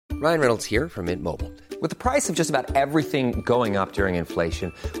Ryan Reynolds here from Mint Mobile. With the price of just about everything going up during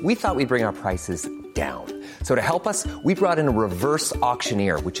inflation, we thought we'd bring our prices down. So to help us, we brought in a reverse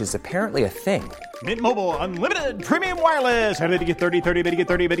auctioneer, which is apparently a thing. Mint Mobile Unlimited Premium Wireless. How to get 30, 30, bit to get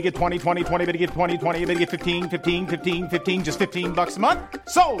 30, bit to get 20, 20, 20, bit to get 20, 20, bit to get 15, 15, 15, 15, just $15 a month?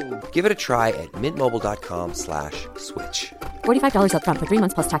 Sold! Give it a try at mintmobile.com/switch. $45 up front for 3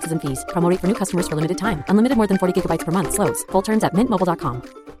 months plus taxes and fees. Promo rate for new customers for limited time. Unlimited more than 40 gigabytes per month. Slows full terms at mintmobile.com.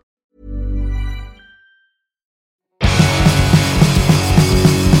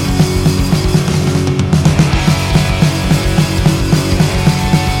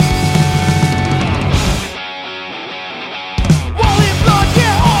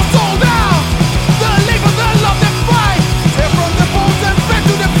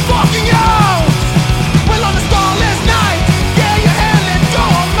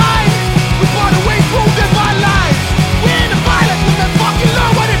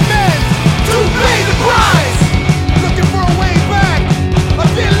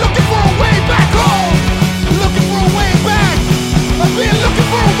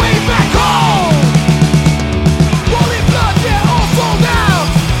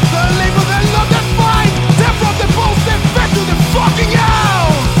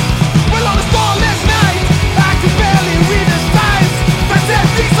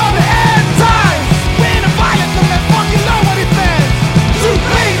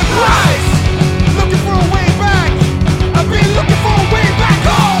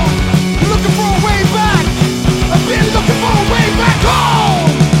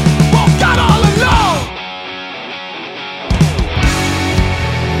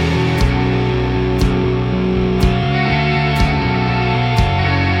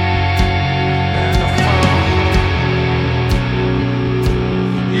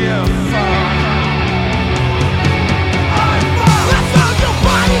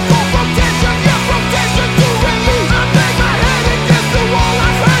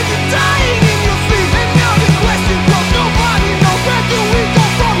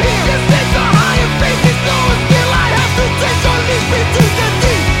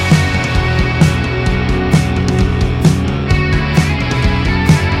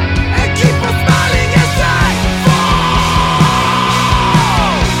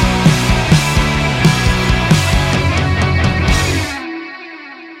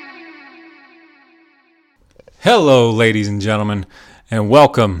 Hello, ladies and gentlemen, and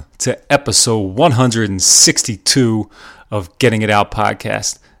welcome to episode 162 of Getting It Out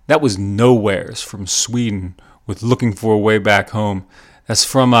podcast. That was Nowheres from Sweden with Looking for a Way Back Home. That's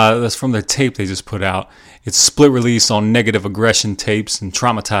from their tape they just put out. It's split release on Negative Aggression tapes and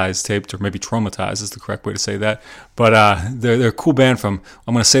Traumatized tapes, or maybe Traumatized is the correct way to say that. But they're a cool band from,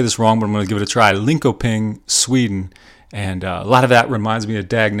 I'm going to say this wrong, but I'm going to give it a try, Linkoping, Sweden. And a lot of that reminds me of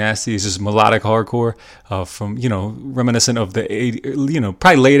Dag Nasty. It's just melodic hardcore from, reminiscent of the,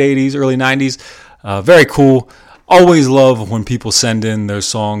 probably late 80s, early 90s. Very cool. Always love when people send in their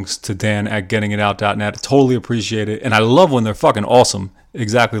songs to Dan at gettingitout.net. Totally appreciate it. And I love when they're fucking awesome,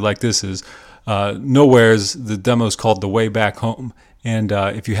 exactly like this is. Nowheres, the demo's called The Way Back Home. And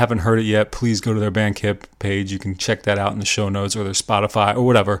if you haven't heard it yet, please go to their Bandcamp page. You can check that out in the show notes or their Spotify or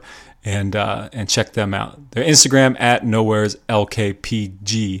whatever, and check them out. Their Instagram at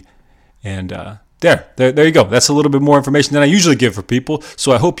nowhereslkpg, and there you go. That's a little bit more information than I usually give for people.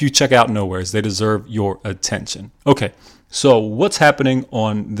 So I hope you check out Nowheres. They deserve your attention. Okay, so what's happening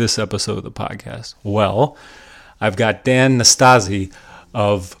on this episode of the podcast? Well, I've got Dan Nastasi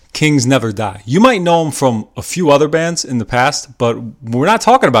of Kings Never Die. You might know him from a few other bands in the past, but we're not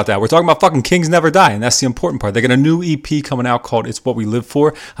talking about that. We're talking about fucking Kings Never Die, and that's the important part. They got a new EP coming out called It's What We Live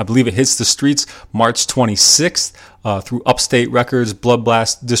For. I believe it hits the streets March 26th through Upstate Records, Blood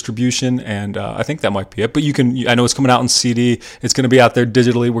Blast distribution, and I think that might be it. But I know it's coming out in CD. It's going to be out there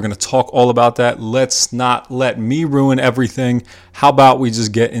digitally. We're going to talk all about that. Let's not let me ruin everything. How about we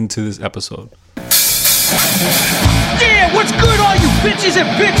just get into this episode? Yeah, what's good, all you bitches and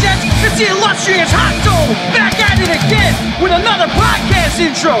bitchettes? It's the illustrious Hot Dog back at it again with another podcast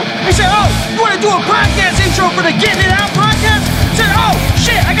intro. He said, oh, you want to do a podcast intro for the Getting It Out podcast? I said, oh,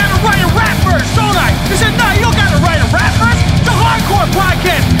 shit, I got to write a rap verse, don't I? He said, no, you don't got to write a rap verse. It's a hardcore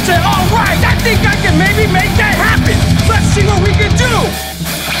podcast. I said, all right, I think I can maybe make that happen. Let's see what we can do.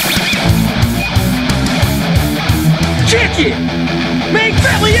 Kick it. Make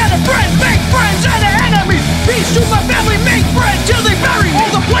family out of friends, make friends out of enemies. Peace to my family, make friends till they bury me. All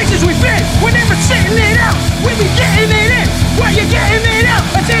the places we've been, we're never sitting it out. We be getting it in, where you getting it out?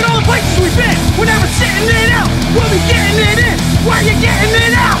 I said all the places we've been, we're never sitting it out. We'll be getting it in, where you getting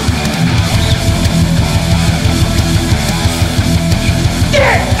it out?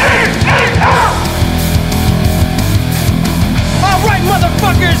 Get it!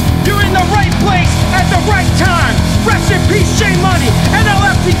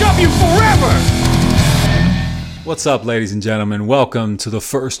 What's up, ladies and gentlemen? Welcome to the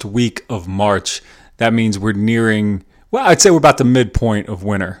first week of March. That means we're nearing, well, I'd say we're about the midpoint of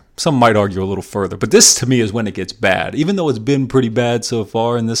winter. Some might argue a little further, but this to me is when it gets bad. Even though it's been pretty bad so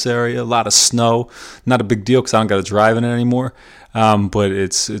far in this area, a lot of snow, not a big deal because I don't got to drive in it anymore. But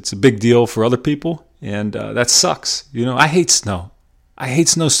it's a big deal for other people, and that sucks. You know, I hate snow. I hate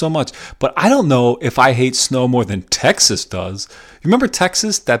snow so much, but I don't know if I hate snow more than Texas does. You remember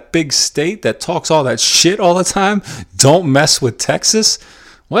Texas, that big state that talks all that shit all the time? Don't mess with Texas?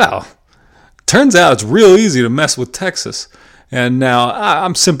 Well, turns out it's real easy to mess with Texas. And now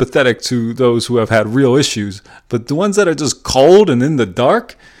I'm sympathetic to those who have had real issues, but the ones that are just cold and in the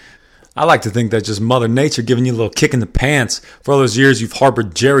dark, I like to think that's just Mother Nature giving you a little kick in the pants for all those years you've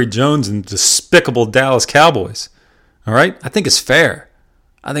harbored Jerry Jones and despicable Dallas Cowboys. All right? I think it's fair.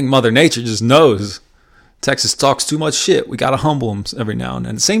 I think Mother Nature just knows Texas talks too much shit. We got to humble them every now and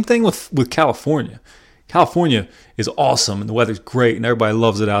then. Same thing with California. California is awesome, and the weather's great, and everybody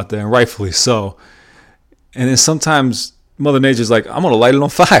loves it out there, and rightfully so. And then sometimes Mother Nature's like, I'm going to light it on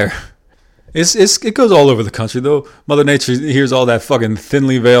fire. It goes all over the country, though. Mother Nature hears all that fucking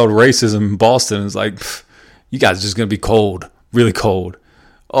thinly veiled racism in Boston, and is like, you guys are just going to be cold, really cold.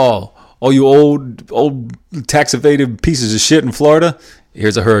 Oh, all you old tax-evaded pieces of shit in Florida,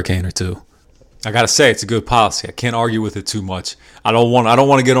 here's a hurricane or two. I gotta say, it's a good policy. I can't argue with it too much. I don't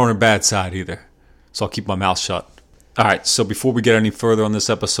want to get on her bad side either. So I'll keep my mouth shut. All right, so before we get any further on this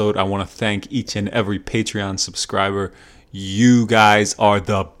episode, I want to thank each and every Patreon subscriber. You guys are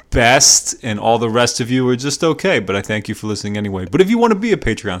the best, and all the rest of you are just okay, but I thank you for listening anyway. But if you want to be a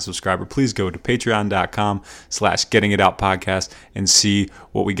Patreon subscriber, please go to patreon.com/gettingitout podcast and see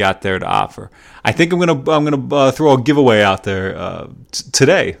what we got there to offer. I think I'm gonna throw a giveaway out there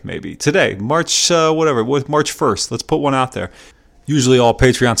today, March 1st. Let's put one out there. Usually all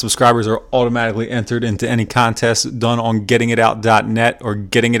Patreon subscribers are automatically entered into any contest done on gettingitout.net or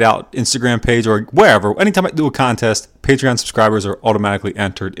Getting It Out Instagram page or wherever. Anytime I do a contest, Patreon subscribers are automatically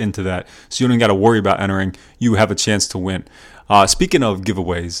entered into that. So you don't got to worry about entering. You have a chance to win. Speaking of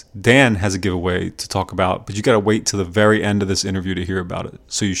giveaways, Dan has a giveaway to talk about, but you got to wait till the very end of this interview to hear about it.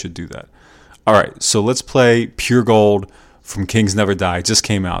 So you should do that. All right, so let's play Pure Gold from Kings Never Die. It just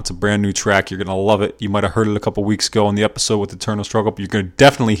came out. It's a brand new track. You're going to love it. You might have heard it a couple weeks ago on the episode with Eternal Struggle, but you're going to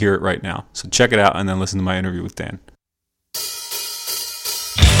definitely hear it right now. So check it out and then listen to my interview with Dan.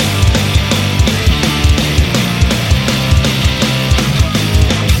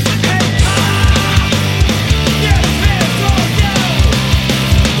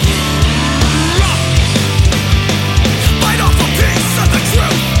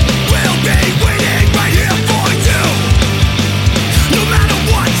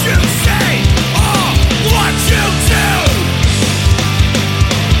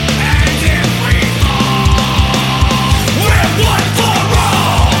 And if we fall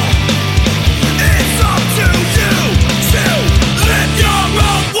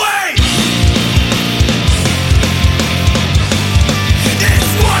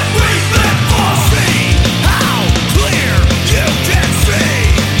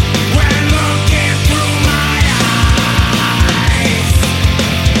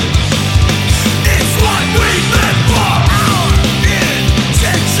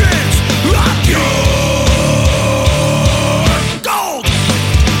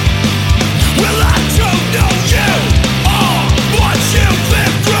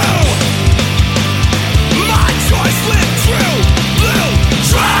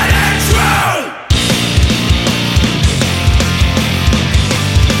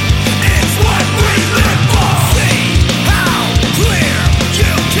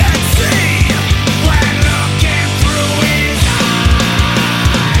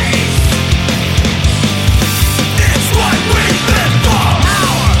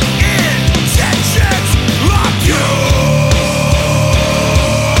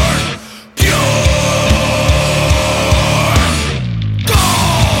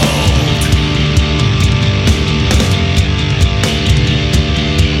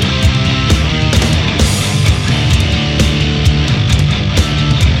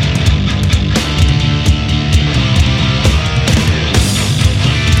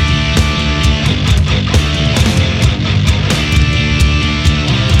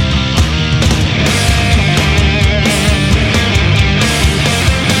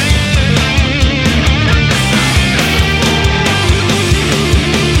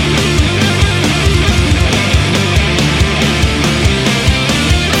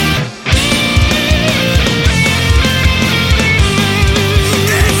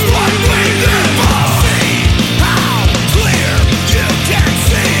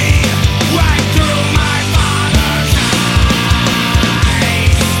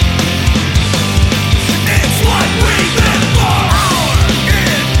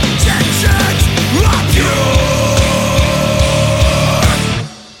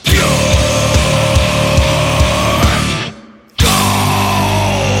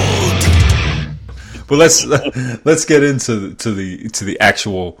But let's get into the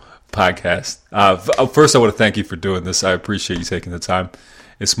actual podcast. First, I want to thank you for doing this. I appreciate you taking the time.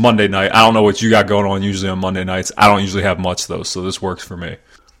 It's Monday night. I don't know what you got going on usually on Monday nights. I don't usually have much though, so this works for me.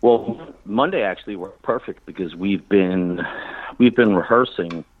 Well, Monday actually worked perfect because we've been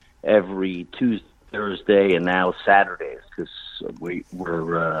rehearsing every Tuesday, Thursday, and now Saturdays because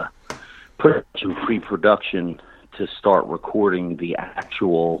we're putting in pre-production to start recording the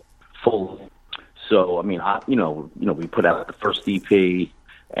actual full. So I mean, we put out the first EP,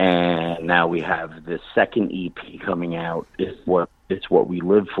 and now we have the second EP coming out. It's what we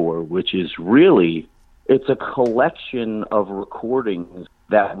live for, which is really it's a collection of recordings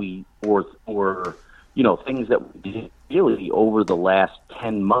that we or things that we did really over the last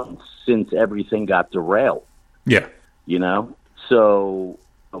 10 months since everything got derailed. Yeah. So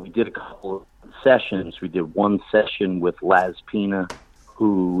we did a couple of sessions. We did one session with Laz Pina,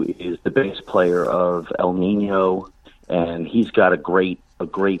 who is the bass player of El Nino, and he's got a great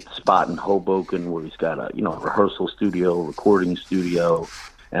spot in Hoboken where he's got a rehearsal studio, recording studio,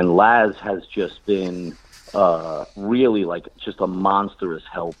 and Laz has just been really like just a monstrous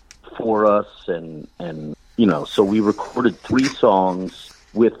help for us, and so we recorded 3 songs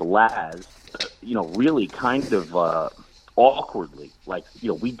with Laz, really kind of awkwardly, like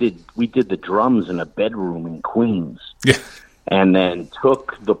we did the drums in a bedroom in Queens, yeah, and then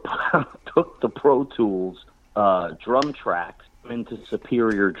took the Pro Tools drum tracks into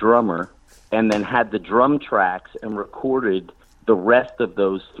Superior Drummer, and then had the drum tracks and recorded the rest of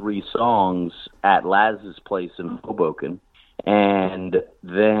those 3 songs at Laz's place in Hoboken. And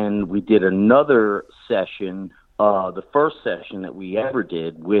then we did another session, the first session that we ever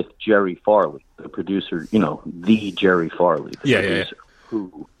did with Jerry Farley, the producer, the Jerry Farley, the producer,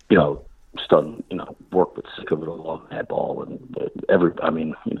 who, done, worked with Sick of It All, Madball, and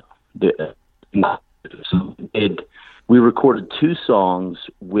we recorded 2 songs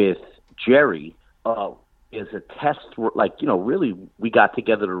with Jerry as a test, really we got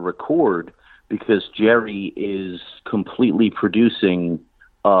together to record because Jerry is completely producing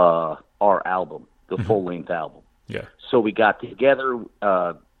our album, the full-length album. Yeah. So we got together.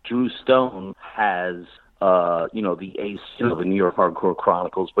 Drew Stone has, the the New York Hardcore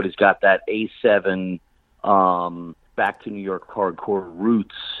Chronicles, but he's got that A7 Back to New York Hardcore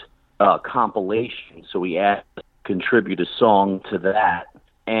Roots compilation. So we asked to contribute a song to that,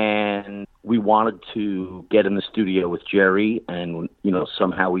 and we wanted to get in the studio with Jerry, and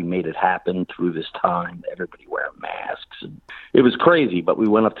somehow we made it happen through this time. Everybody wearing masks, and it was crazy. But we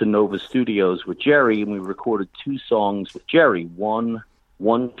went up to Nova Studios with Jerry, and we recorded 2 songs with Jerry. One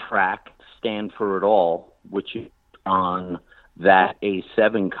track, "Stand for It All," which is on that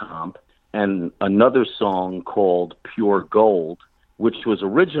A7 comp, and another song called "Pure Gold," which was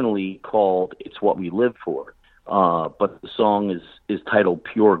originally called "It's What We Live For." But the song is titled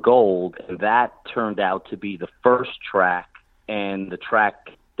Pure Gold, and that turned out to be the first track and the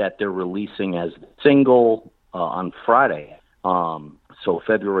track that they're releasing as the single on Friday. So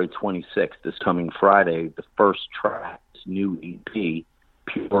February 26th, this coming Friday, the first track, this new EP,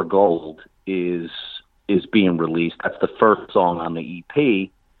 Pure Gold, is being released. That's the first song on the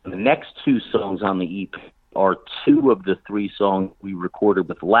EP. And the next 2 songs on the EP are 2 of the 3 songs we recorded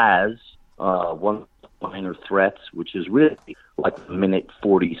with Laz. One, Minor Threats, which is really like a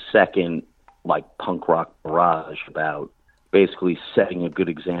 40-second like punk rock barrage about basically setting a good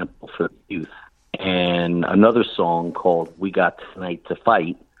example for the youth. And another song called "We Got Tonight to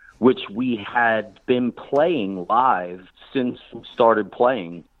Fight," which we had been playing live since we started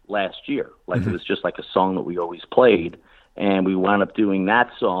playing last year. Like it was just like a song that we always played, and we wound up doing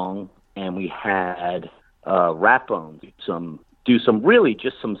that song, and we had Ratbone do some really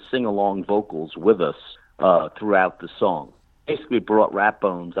just some sing-along vocals with us throughout the song. Basically brought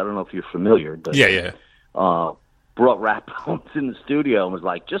Ratbones, I don't know if you're familiar, but brought Ratbones in the studio and was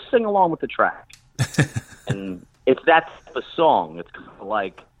like, just sing along with the track. And it's that type of song. It's kind of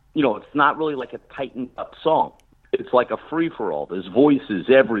like, it's not really like a tightened up song. It's like a free-for-all. There's voices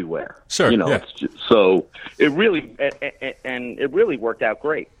everywhere. Sure, It's just, so it really worked out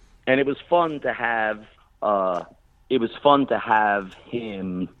great. And it was fun to have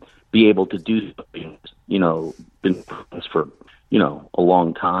him be able to do something, been friends for, a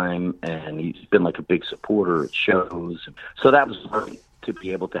long time, and he's been like a big supporter at shows. So that was great to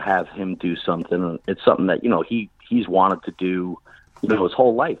be able to have him do something. It's something that, he's wanted to do, his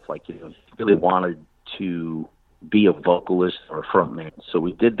whole life. Like, he really wanted to be a vocalist or a frontman. So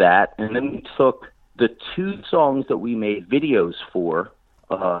we did that. And then we took the 2 songs that we made videos for,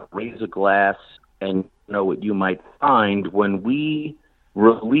 Raise a Glass and Know What You Might Find. When we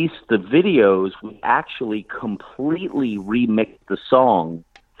released the videos, we actually completely remixed the song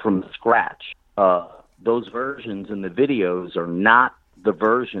from scratch. Those versions in the videos are not the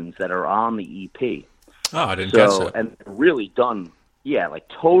versions that are on the EP. Oh, I didn't catch that. And really done, like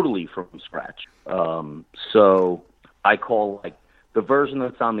totally from scratch. So I call like the version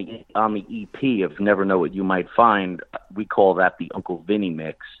that's on the EP of Never Know What You Might Find, we call that the Uncle Vinny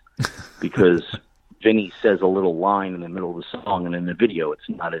mix, because Vinny says a little line in the middle of the song, and in the video it's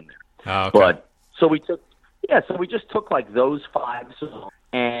not in there. Oh, okay. But so we just took like those 5 songs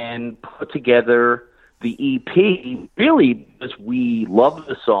and put together the EP, really because we love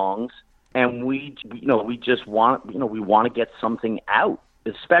the songs, and we just want to get something out,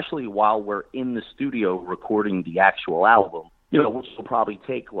 especially while we're in the studio recording the actual album, which will probably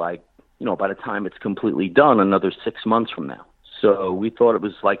take like, by the time it's completely done, another 6 months from now. So we thought it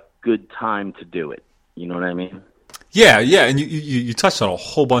was like good time to do it. You know what I mean? Yeah, and you touched on a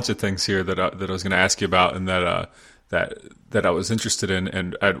whole bunch of things here that I was going to ask you about, and that I was interested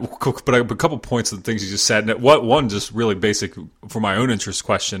in, but a couple points of the things you just said. And one just really basic for my own interest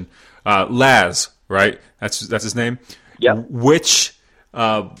question. Laz, right? That's his name. Yeah. Which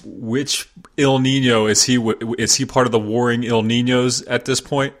El Nino is he? Is he part of the warring El Ninos at this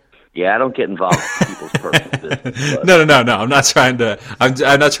point? Yeah, I don't get involved in people's personal business. No. I'm not trying to.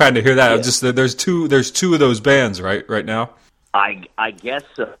 I'm not trying to hear that. Yeah. I'm just there's two of those bands right now. I guess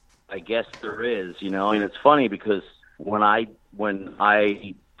so. I guess there is. And it's funny because when I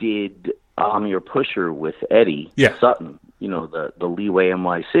did I'm Your Pusher with Eddie Sutton, the Leeway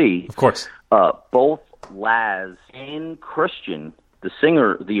NYC, of course, both Laz and Christian,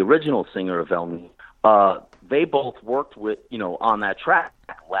 the original singer of El Nino, they both worked with, on that track.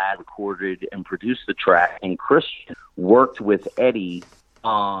 Laz recorded and produced the track, and Christian worked with Eddie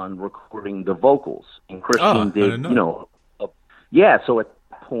on recording the vocals. And Christian did, so at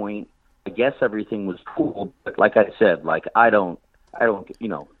that point, I guess everything was cool. But like I said, like I don't,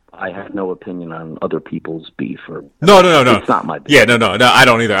 I have no opinion on other people's beef. Or no. It's not my beef. Yeah, no, I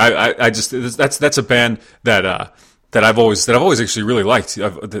don't either. I just that's a band that I've always actually really liked. They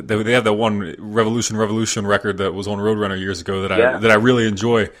have that one Revolution record that was on Roadrunner years ago that I really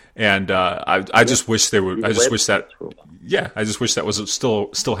enjoy, and I just wish they would. I just wish that was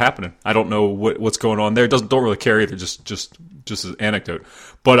still happening. I don't know what's going on there. Don't really care either. Just an anecdote,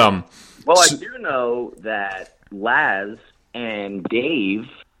 but I do know that Laz and Dave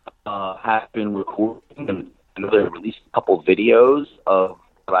have been recording, and I know they released a couple videos of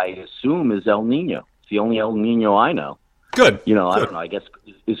what I assume is El Nino. The only El Nino I know. Good. I don't know. I guess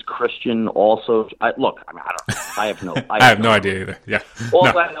is Christian also? I don't know. I have no. I have no idea either. Yeah. All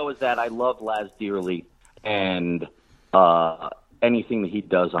I know is that I love Laz dearly, and anything that he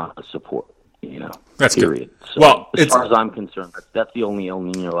does on the support. That's period. Good. So, well, as far as I'm concerned, that's the only El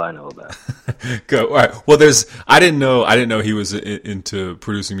Nino I know about. Good. All right. Well, I didn't know he was into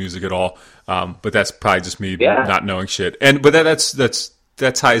producing music at all. But that's probably just me not knowing shit. But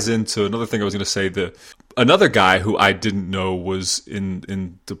that ties into another thing I was going to say. Another guy who I didn't know was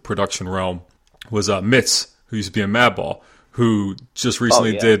in the production realm was Mitz, who used to be in Madball, who just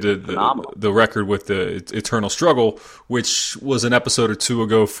recently did the record with the Eternal Struggle, which was an episode or two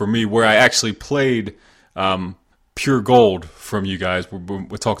ago for me, where I actually played Pure Gold from you guys.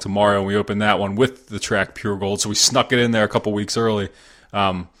 We talked to Mario, and we opened that one with the track Pure Gold, so we snuck it in there a couple weeks early.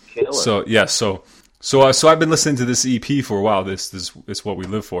 So I've been listening to this EP for a while. This is what we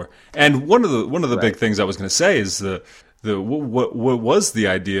live for. And one of the big things I was going to say is what was the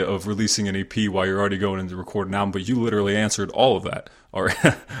idea of releasing an EP while you're already going into recording an album? But you literally answered all of that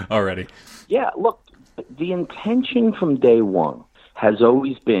already. Yeah, look, the intention from day one has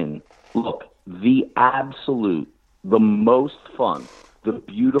always been, the most fun, the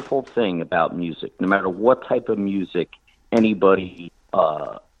beautiful thing about music, no matter what type of music anybody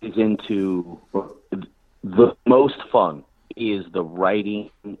is into, the most fun is the writing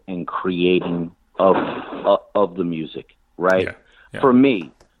and creating of the music, right? Yeah. For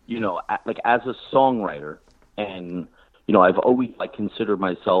me, as a songwriter, and I've always considered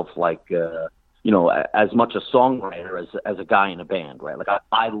myself as much a songwriter as a guy in a band, right?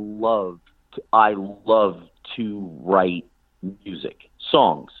 I love to write music,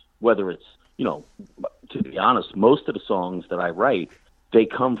 songs, whether it's to be honest, most of the songs that I write, they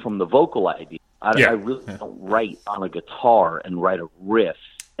come from the vocal idea. I really don't write on a guitar and write a riff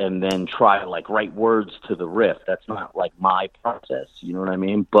and then try to write words to the riff. That's not my process. You know what I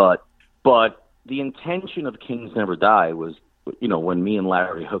mean? But the intention of Kings Never Die was, when me and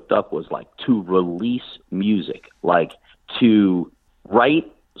Larry hooked up, was to release music, to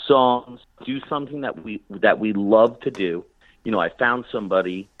write songs, do something that we love to do, I found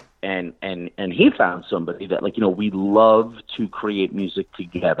somebody and he found somebody that, like, we love to create music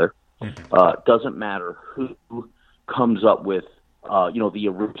together. Doesn't matter who comes up with, the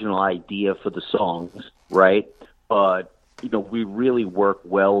original idea for the songs, right? But, we really work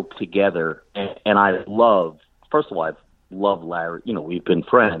well together. And I first of all, I love Larry. We've been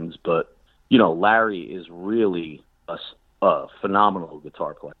friends, but, Larry is really a phenomenal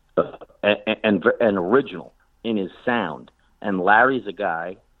guitar player and original in his sound. And Larry's a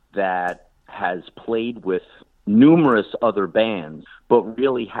guy that has played with numerous other bands, but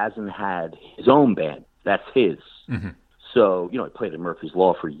really hasn't had his own band. That's his. Mm-hmm. So, he played at Murphy's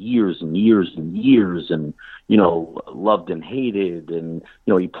Law for years and years and years and, loved and hated. And,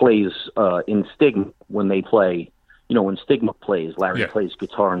 he plays in Stigma when they play, when Stigma plays, Larry plays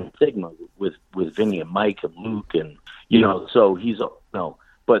guitar in Stigma with Vinny and Mike and Luke. And, so he's,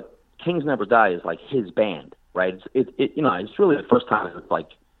 but Kings Never Die is like his band, right? It's really the first time it's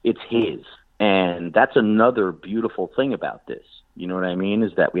like, it's his. And that's another beautiful thing about this. You know what I mean?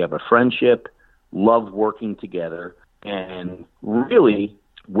 Is that we have a friendship, love working together, and really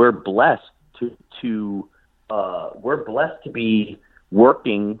we're blessed to be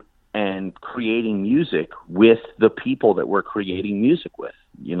working and creating music with the people that we're creating music with.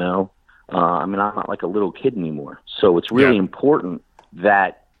 I'm not like a little kid anymore. So it's really important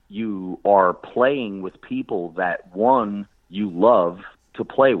that you are playing with people that, one, you love to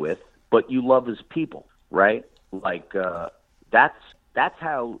play with, but you love as people, right? Like that's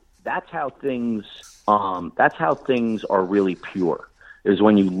how things are really pure. Is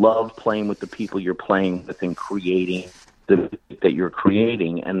when you love playing with the people you're playing with and creating the music that you're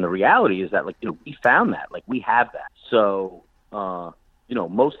creating. And the reality is that, like, we found that, like, we have that. So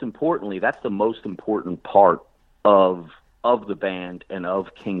most importantly, that's the most important part of the band and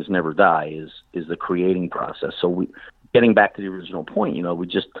of Kings Never Die is the creating process. So getting back to the original point, we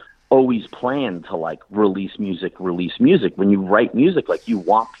just always plan to, like, release music. When you write music, like, you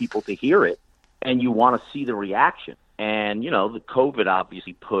want people to hear it and you want to see the reaction. And, the COVID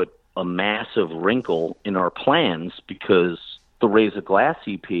obviously put a massive wrinkle in our plans because the Raise a Glass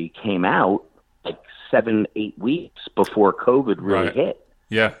EP came out like 7-8 weeks before COVID really hit.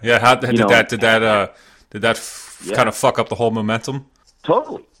 Yeah. How did that kind of fuck up the whole momentum?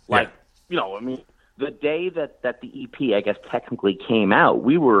 Totally. Like, the day that the EP, I guess, technically came out,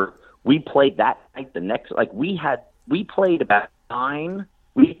 we played that night. The next, like, we played about 9.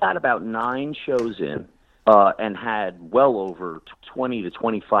 We got about 9 shows in, and had well over 20 to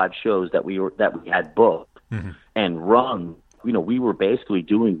 25 shows that we had booked and run. We were basically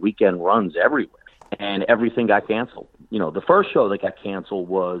doing weekend runs everywhere, and everything got canceled. The first show that got canceled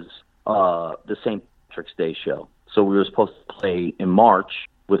was the St. Patrick's Day show. So we were supposed to play in March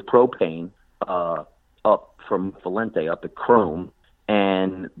with Propane up from Valente up at Chrome,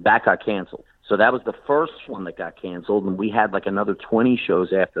 and that got canceled. So that was the first one that got canceled, and we had like another 20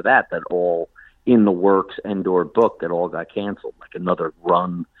 shows after that all in the works and/or booked that all got canceled. Like another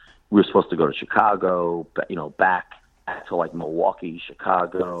run, we were supposed to go to Chicago, back to like Milwaukee,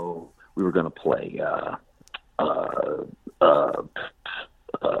 Chicago. We were going to play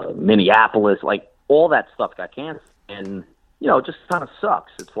Minneapolis. Like, all that stuff got canceled, and it just kind of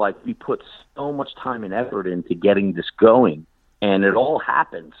sucks. It's like we put so much time and effort into getting this going, and it all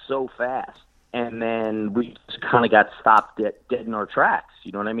happened so fast. And then we just kind of got stopped dead in our tracks.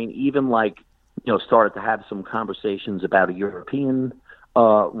 You know what I mean? Even like, started to have some conversations about a European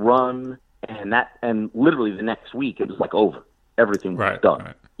run, and literally the next week it was like over. Everything was done.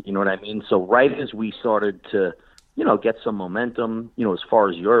 Right. You know what I mean? So right as we started to, get some momentum, as far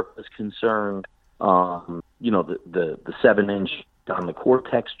as Europe is concerned, the 7-inch on the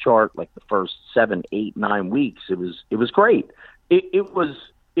Cortex chart, like the first 7, 8, 9 weeks, it was great. It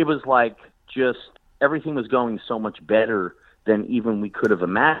was like just everything was going so much better than even we could have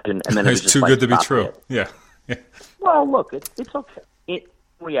imagined. And then it was just too good to be true. It. Yeah. Well, look, it's okay. In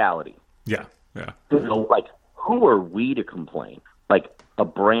reality. Yeah. Like, who are we to complain? Like, a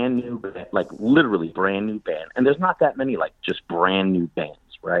brand new band, like literally brand new band. And there's not that many, like, just brand new bands,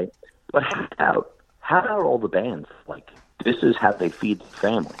 right? But how about all the bands? Like, this is how they feed the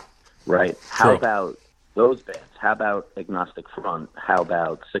family, right? How about those bands? How about Agnostic Front? How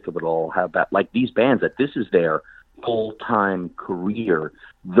about Sick of It All? How about, like, these bands that this is their full-time career?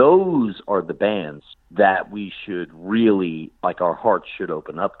 Those are the bands that we should really, like, our hearts should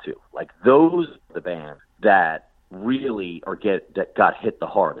open up to. Like, those are the bands that really that got hit the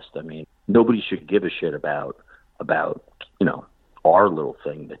hardest. I mean, nobody should give a shit about our little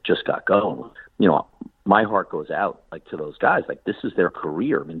thing that just got going. My heart goes out, like, to those guys. Like, this is their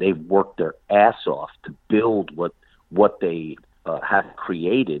career. I mean, they've worked their ass off to build what what they have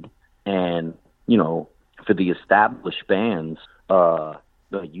created. And, you know, for the established bands, those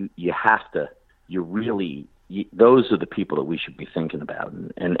are the people that we should be thinking about.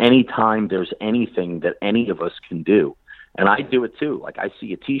 And anytime there's anything that any of us can do, and I do it too. Like, I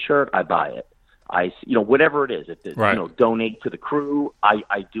see a T-shirt, I buy it. Whatever it is. If it's, right. Donate to the crew,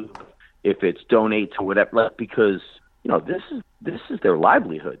 I do it. If it's donate to whatever, because, this is their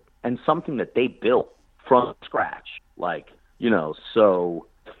livelihood and something that they built from scratch. Like, so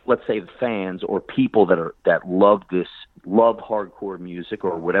let's say the fans or people that love hardcore music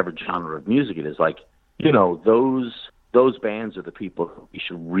or whatever genre of music it is, like, those bands are the people that we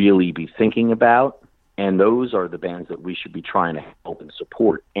should really be thinking about, and those are the bands that we should be trying to help and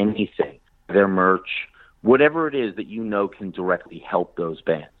support. Anything, their merch, whatever it is that can directly help those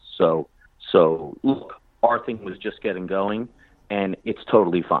bands. So look, our thing was just getting going, and it's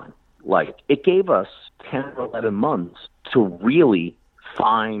totally fine. Like, it gave us 10 or 11 months to really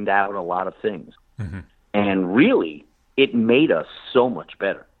find out a lot of things. Mm-hmm. And really, it made us so much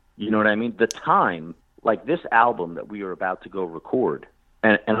better. You know what I mean? The time, like this album that we are about to go record,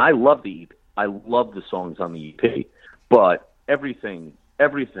 and I love the EP. I love the songs on the EP, but everything,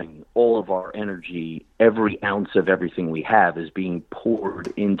 all of our energy, every ounce of everything we have is being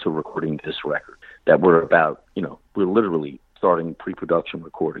poured into recording this record that we're about, we're literally starting pre-production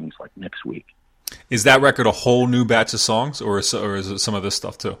recordings like next week. Is that record a whole new batch of songs, or is it some of this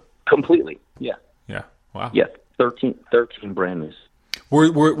stuff too? Completely, yeah. Yeah, wow. Yeah, 13 brand new.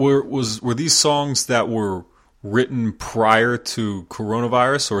 Were these songs that were written prior to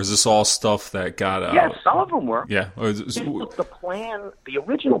coronavirus, or is this all stuff that got out? Yeah, some of them were. Yeah. The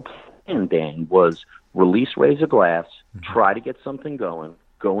original plan, Dan, was release Razor Glass, mm-hmm. try to get something going,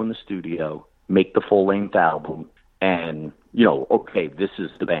 go in the studio, make the full-length album, and, okay, this is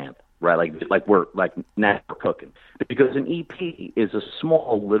the band, right? Now we're cooking. Because an EP is a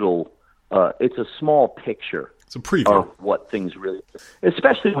small little, it's a small picture. It's a preview of what things really,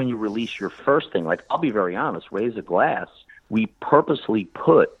 especially when you release your first thing. Like, I'll be very honest, Razor Glass, we purposely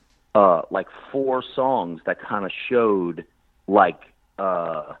put 4 songs that kind of showed like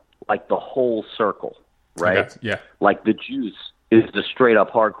the whole circle, right? Yeah. Like The Juice is the straight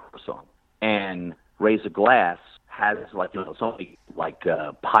up hardcore song, and Razor Glass has something like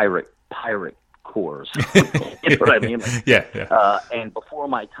pirate chorus. You know what I mean? Yeah. And Before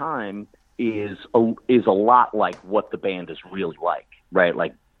My Time is a lot like what the band is really like, right?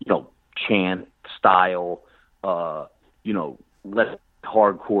 Like, chant style, less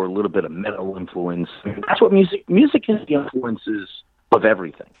hardcore, a little bit of metal influence. That's what music is, the influences of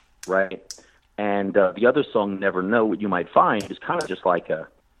everything, right? And the other song, Never Know What You Might Find, is kind of just like a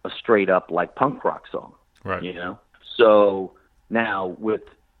straight up like punk rock song, right? So now with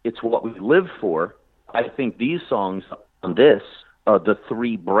It's What We Live For, I think these songs on this, the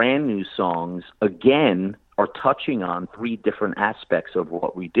 3 brand new songs, again, are touching on 3 different aspects of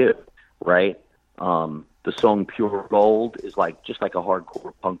what we do, right? The song Pure Gold is just like a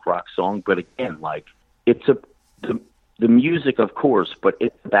hardcore punk rock song, but again, it's the music, of course, but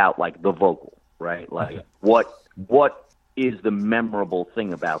it's about the vocal, right? What is the memorable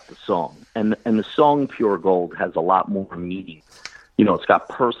thing about the song? And the song Pure Gold has a lot more meaning. It's got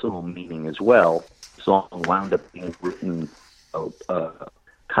personal meaning as well. The song wound up being written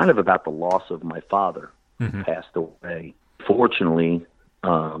kind of about the loss of my father, mm-hmm. who passed away. Fortunately,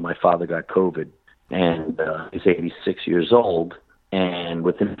 my father got COVID, and he's 86 years old, and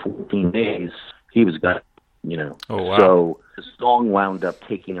within 14 days, he was gone, Oh, wow. So the song wound up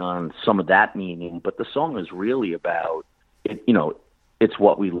taking on some of that meaning, but the song is really about, it's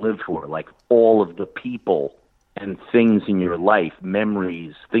what we live for, like all of the people and things in your life,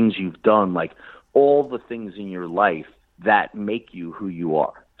 memories, things you've done, like all the things in your life that make you who you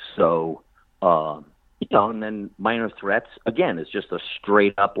are. So, and then Minor Threats, again, is just a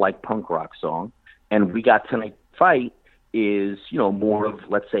straight up punk rock song. And We Got Tonight to Fight is, more of,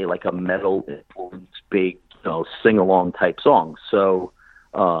 let's say, like a metal influence, big, sing-along type song. So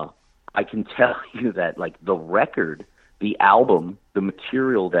I can tell you that, the record, the album, the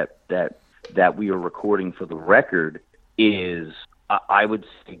material that we are recording for the record is, I would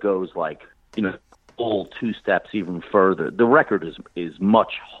say, goes full 2 steps even further. The record is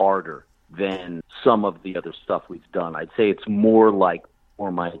much harder than some of the other stuff we've done. I'd say it's more like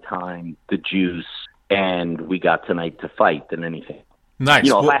For My Time, The Juice, and We Got Tonight to Fight than anything. Nice.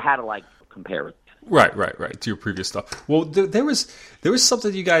 If I had to compare it. Right, to your previous stuff. Well, there was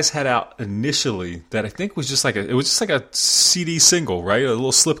something you guys had out initially that I think was just like a CD single, right? A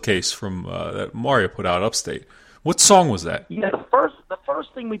little slipcase from that Mario put out, Upstate. What song was that? Yeah, the first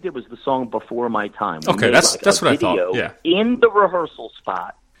first thing we did was the song Before My Time. Okay, that's what I thought. Yeah. In the rehearsal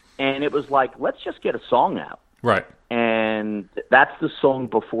spot, and it was like, let's just get a song out. Right. And that's the song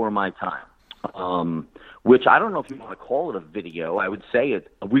Before My Time, which I don't know if you want to call it a video. I would say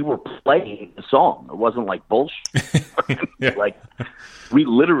we were playing the song. It wasn't like bullshit. Yeah. Like, we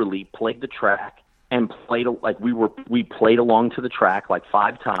literally played the track and played, like, we played along to the track like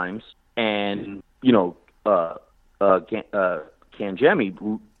 5 times. And, you know,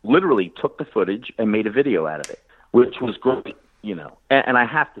 Kangemi literally took the footage and made a video out of it, which was great, you know. And I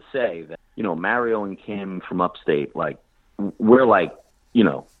have to say that, you know, Mario and Kim from Upstate, like, we're like, you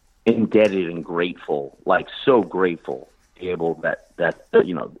know, indebted and grateful, like so grateful to be able that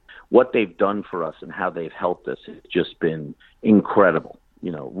you know, what they've done for us and how they've helped us has just been incredible.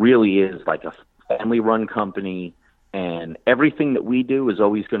 You know, really is like a family-run company, and everything that we do is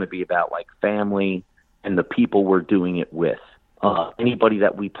always going to be about like family and the people we're doing it with. Anybody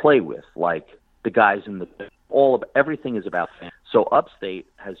that we play with, like the guys in the everything is about family. So Upstate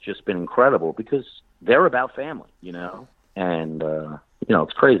has just been incredible because they're about family, you know, and you know,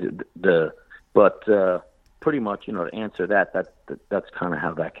 it's crazy. But pretty much, you know, to answer that's kind of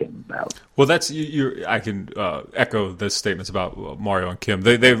how that came about. Well, that's I can echo the statements about Mario and Kim.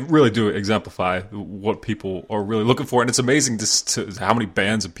 They really do exemplify what people are really looking for, and it's amazing to how many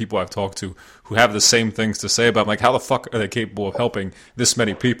bands and people I've talked to who have the same things to say about, like, how the fuck are they capable of helping this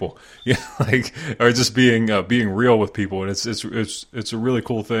many people? Yeah, like, or just being real with people, and it's a really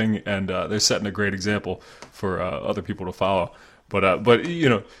cool thing, and they're setting a great example for other people to follow. But you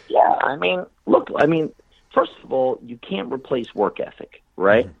know, yeah, I mean, look, first of all, you can't replace work ethic,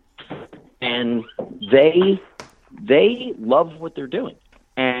 right? Mm-hmm. And they love what they're doing,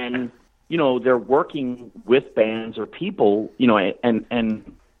 and you know, they're working with bands or people, you know,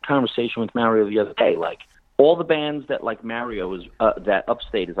 and conversation with Mario the other day, like all the bands that like Mario is that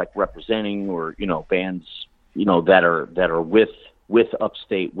Upstate is like representing, or you know, bands, you know, that are with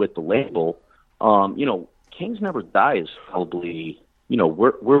Upstate, with the label, you know. Kings Never Die is probably, you know,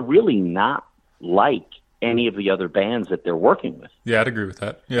 we're really not like any of the other bands that they're working with. Yeah, I'd agree with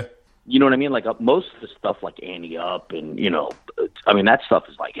that. Yeah. You know what I mean? Like most of the stuff like Annie Up and, you know, I mean, that stuff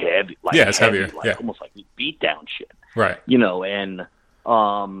is like heavy. Like yeah, it's heavier. Like, yeah. Almost like beat down shit. Right. You know, and,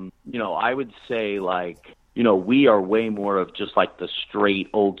 you know, I would say like, you know, we are way more of just like the straight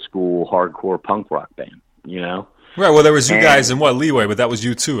old school hardcore punk rock band, you know? Right. Well, there was you guys in Leeway, but that was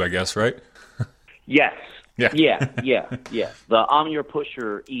you too, I guess, right? Yes. Yeah. Yeah. The I'm Your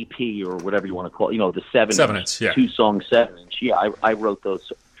Pusher EP or whatever you want to call it, you know, the 7-inch, yeah. 2-song 7-inch. Yeah, I wrote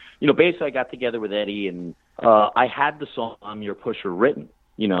those. You know, basically I got together with Eddie and I had the song I'm Your Pusher written,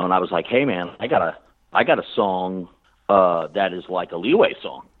 you know, and I was like, hey man, I got a song that is like a Leeway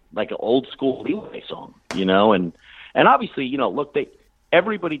song, like an old school Leeway song, you know, and obviously, you know, look,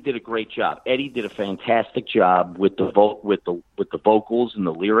 everybody did a great job. Eddie did a fantastic job with the vocals and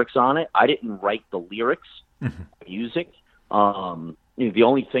the lyrics on it. I didn't write the lyrics, music. You know, the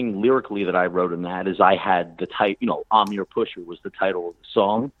only thing lyrically that I wrote in that is I had the type, you know, I'm Your Pusher was the title of the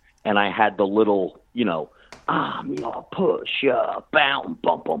song, and I had the little, you know, I'm your pusher, bound,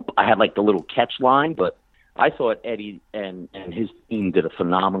 bump, bump. I had like the little catch line, but I thought Eddie and his team did a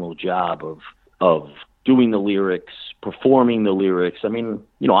phenomenal job of doing the lyrics, performing the lyrics. I mean,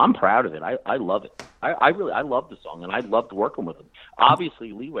 you know, I'm proud of it. I love it. I love the song, and I loved working with him.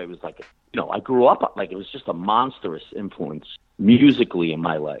 Obviously, Leeway was like, you know, I grew up, like, it was just a monstrous influence musically in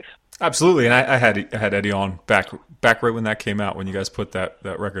my life. Absolutely, and I had Eddie on back right when that came out, when you guys put that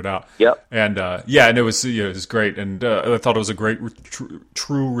record out. Yep. And yeah, and it was great, and I thought it was a great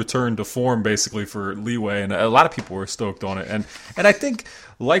true return to form, basically, for Leeway, and a lot of people were stoked on it, and I think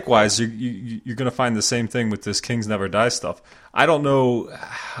likewise you're going to find the same thing with this Kings Never Die stuff. I don't know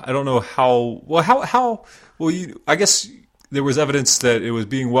how I guess there was evidence that it was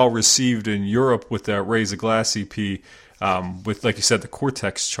being well received in Europe with that Raise the Glass EP. With, like you said, the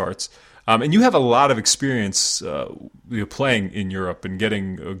Cortex charts. And you have a lot of experience playing in Europe and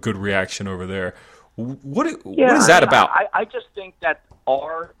getting a good reaction over there. What is that about? I just think that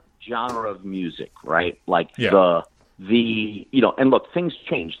our genre of music, right? Like yeah. the you know, and look, things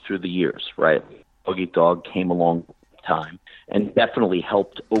changed through the years, right? Boogie Dog came along time and definitely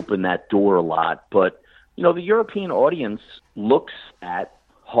helped open that door a lot. But, you know, the European audience looks at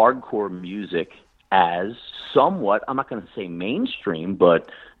hardcore music as somewhat, I'm not going to say mainstream, but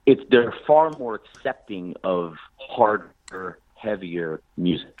they're far more accepting of harder, heavier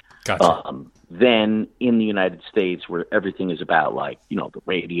music. Gotcha. Than in the United States, where everything is about, like, you know, the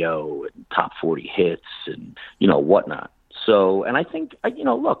radio and top 40 hits and, you know, whatnot. So, and I think, you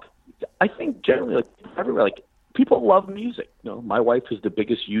know, look, I think generally, like, everybody, like, people love music. You know, my wife is the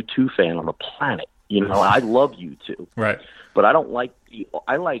biggest U2 fan on the planet. You know, I love U2. Right. But I don't like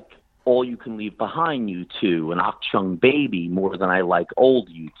I like All You Can Leave Behind U2 and Achtung Baby more than I like old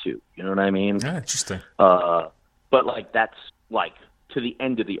U2. You know what I mean? Yeah, interesting. But like that's like to the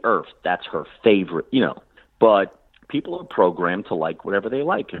end of the earth. That's her favorite, you know. But people are programmed to like whatever they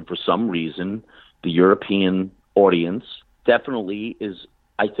like, and for some reason, the European audience definitely is,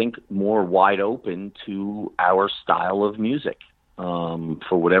 I think, more wide open to our style of music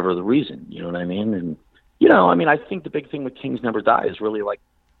for whatever the reason. You know what I mean? And you know, I mean, I think the big thing with Kings Never Die is really like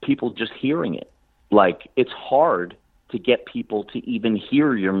people just hearing it. Like it's hard to get people to even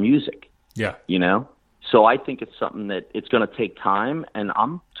hear your music. Yeah. You know? So I think it's something that it's going to take time, and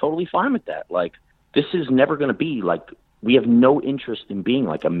I'm totally fine with that. Like, this is never going to be like, we have no interest in being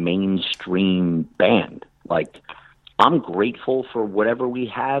like a mainstream band. Like, I'm grateful for whatever we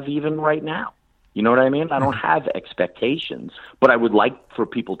have even right now. You know what I mean? I don't have expectations, but I would like for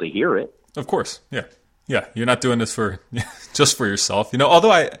people to hear it. Of course. Yeah. Yeah. You're not doing this for just for yourself. You know,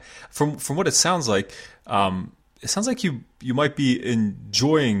 although from what it sounds like you might be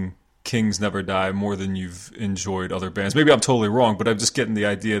enjoying Kings Never Die more than you've enjoyed other bands. Maybe I'm totally wrong, but I'm just getting the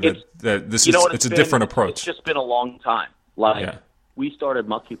idea that this is it's a different approach. It's just been a long time. Like we started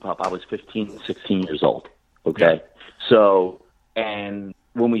Mucky Pup, I was 15, 16 years old. Okay. Yeah. So, and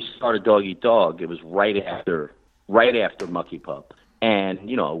when we started Dog Eat Dog, it was right after Mucky Pup. And,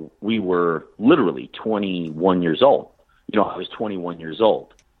 you know, we were literally 21 years old. You know, I was 21 years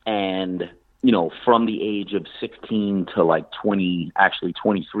old. And, you know, from the age of 16 to like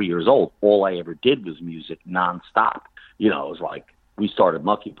 23 years old, all I ever did was music nonstop. You know, it was like, we started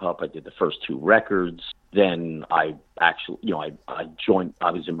Mucky Pup. I did the first 2 records. Then I actually, you know,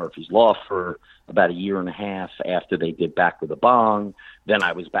 I was in Murphy's Law for about a year and a half after they did Back with a Bong. Then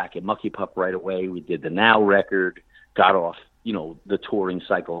I was back at Mucky Pup right away. We did the Now record, got off, you know, the touring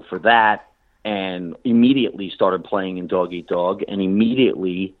cycle for that, and immediately started playing in Dog Eat Dog. And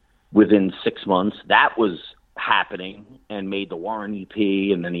immediately within 6 months, that was happening, and made the Warren EP,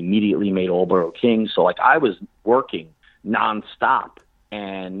 and then immediately made Allboro King. So like I was working nonstop.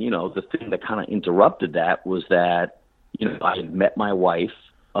 And, you know, the thing that kind of interrupted that was that, you know, I had met my wife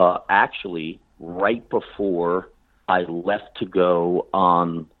actually right before I left to go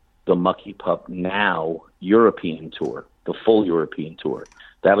on the Mucky Pup Now European tour, the full European tour.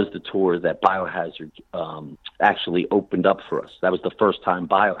 That was the tour that Biohazard actually opened up for us. That was the first time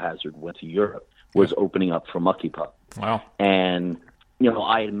Biohazard went to Europe, was opening up for Mucky Pup. Wow. And, you know,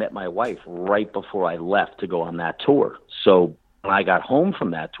 I had met my wife right before I left to go on that tour. So when I got home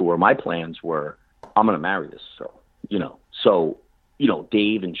from that tour, my plans were, I'm going to marry this girl, you know. So, you know,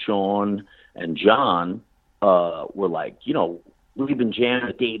 Dave and Sean and John were like, you know, we've been jamming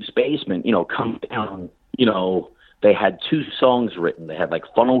at Dave's basement, you know, come down. You know, they had 2 songs written. They had like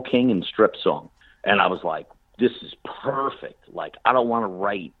Funnel King and Strip Song. And I was like, this is perfect. Like, I don't want to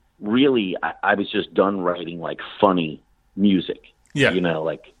write. Really, I was just done writing like funny music. Yeah. You know,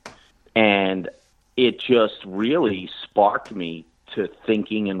 like, and it just really sparked me to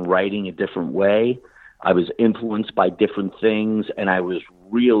thinking and writing a different way. I was influenced by different things, and I was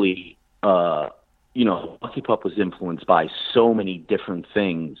really, you know, Mucky Pup was influenced by so many different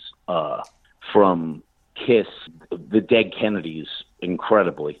things, from Kiss, the Dead Kennedys,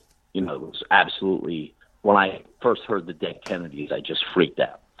 incredibly. You know, it was absolutely, when I first heard the Dead Kennedys, I just freaked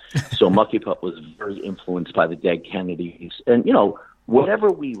out. So Mucky Pup was very influenced by the Dead Kennedys. And, you know, whatever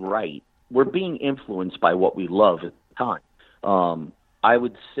we write, we're being influenced by what we love at the time. I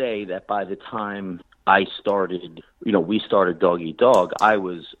would say that by the time I started, you know, we started Dog Eat Dog, I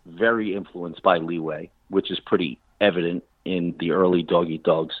was very influenced by Leeway, which is pretty evident in the early Dog Eat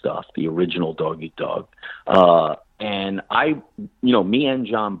Dog stuff, the original Dog Eat Dog. And I, you know, me and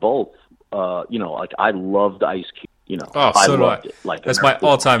John both, you know, like I loved Ice Cube, you know. Oh, so I loved it. Like, that's my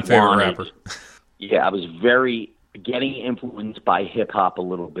all-time favorite rapper. Yeah, I was very getting influenced by hip-hop a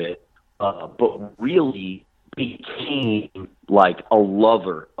little bit. But really became like a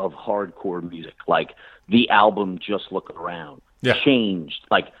lover of hardcore music. Like the album Just Look Around changed,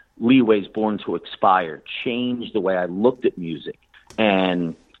 like Leeway's Born to Expire changed the way I looked at music,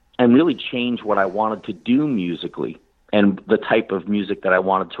 and really changed what I wanted to do musically and the type of music that I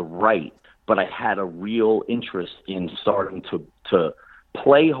wanted to write. But I had a real interest in starting to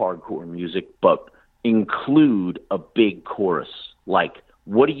play hardcore music, but include a big chorus. Like,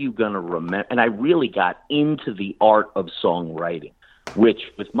 what are you going to remember? And I really got into the art of songwriting, which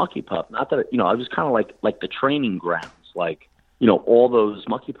with Mucky Pup, not that, you know, I was kind of like the training grounds. Like, you know, all those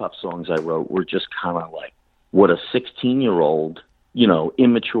Mucky Pup songs I wrote were just kind of like what a 16-year-old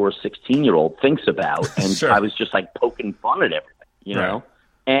immature 16-year-old thinks about. And Sure. I was just like poking fun at everything, know?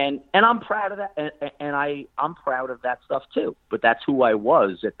 And I'm proud of that. And I'm proud of that stuff too. But that's who I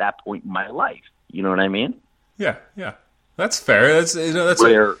was at that point in my life. You know what I mean? Yeah. That's fair. That's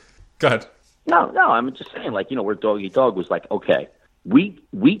Where, go ahead. No, I'm just saying, like, where Doggy Dog was like, okay, we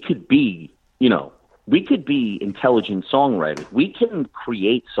could be, we could be intelligent songwriters. We can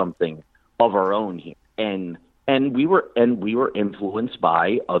create something of our own here. And we were influenced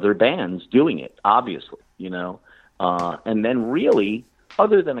by other bands doing it, obviously, and then really,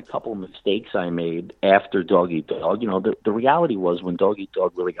 other than a couple of mistakes I made after Doggy Dog, the reality was when Doggy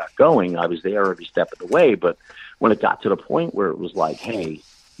Dog really got going, I was there every step of the way. But when it got to the point where it was like, hey,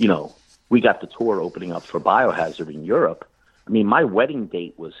 we got the tour opening up for Biohazard in Europe. I mean, my wedding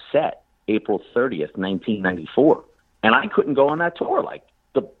date was set April 30th, 1994, and I couldn't go on that tour. Like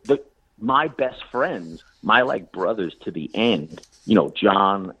my best friends, my like brothers to the end,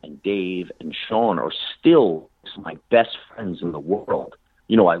 John and Dave and Sean are still my best friends in the world.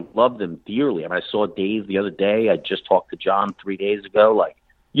 I love them dearly. And I saw Dave the other day. I just talked to John 3 days ago. Like,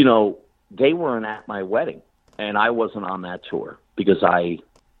 they weren't at my wedding, and I wasn't on that tour because I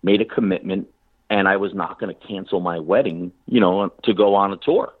made a commitment and I was not going to cancel my wedding, to go on a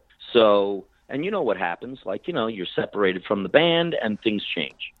tour. So, and you know what happens? Like, you're separated from the band and things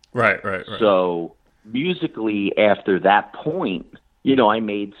change. Right. So musically, after that point, I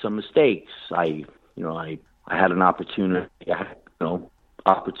made some mistakes. I had an opportunity.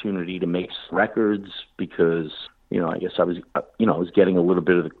 Opportunity to make some records because I guess I was getting a little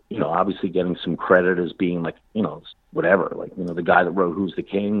bit of obviously getting some credit as being like whatever, like the guy that wrote Who's the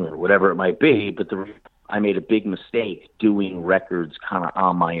King or whatever it might be. But I made a big mistake doing records kind of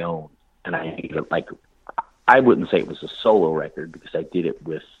on my own, and I made it like I wouldn't say it was a solo record because I did it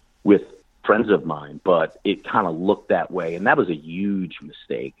with friends of mine, but it kind of looked that way, and that was a huge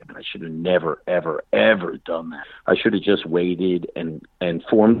mistake. I mean, I should have never, ever, ever done that. I should have just waited and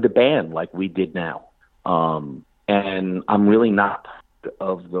formed the band like we did now. And I'm really not proud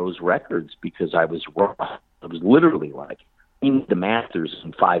of those records because I was raw. I was literally like in the masters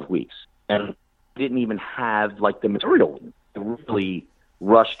in 5 weeks and didn't even have like the material. I really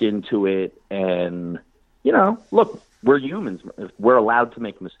rushed into it, and look, we're humans. We're allowed to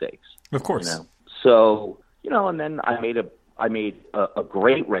make mistakes. Of course. So, and then I made a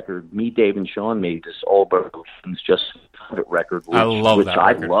great record. Me, Dave, and Sean made this Allbird Just record, which I love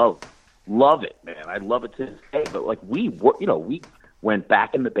it, man. I love it to this day. But like we went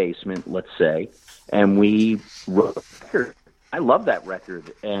back in the basement, let's say, and we wrote a record. I love that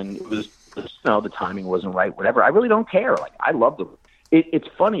record, and it was the timing wasn't right, whatever. I really don't care. Like I love the. It's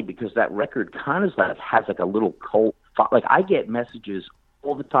funny because that record kind of has like a little cult. Like I get messages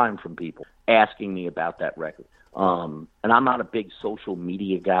all the time from people asking me about that record. And I'm not a big social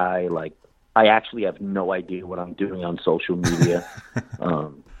media guy. Like I actually have no idea what I'm doing on social media.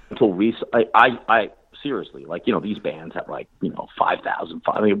 Until recently, I seriously, like, these bands have like, 5,000,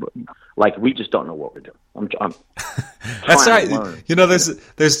 like we just don't know what we're doing. I'm That's right.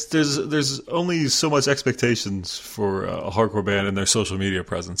 There's only so much expectations for a hardcore band and their social media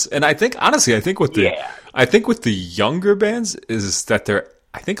presence. And I think with the younger bands is that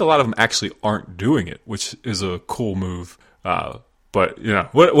I think a lot of them actually aren't doing it, which is a cool move. But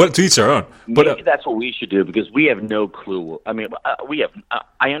what to each their own. But maybe that's what we should do because we have no clue. I mean, we have.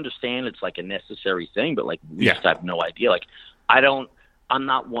 I understand it's like a necessary thing, but like we just have no idea. Like I'm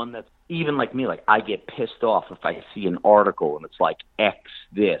not one that's even like me. Like I get pissed off if I see an article and it's like X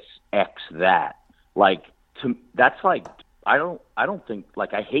this, X that. Like that's like I don't think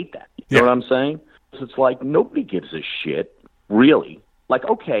like I hate that. You know what I'm saying? It's like nobody gives a shit really. Like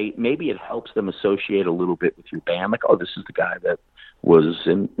okay, maybe it helps them associate a little bit with your band. Like this is the guy that was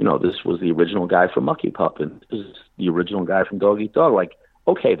in, this was the original guy from Mucky Pup, and this is the original guy from Dog Eat Dog. Like,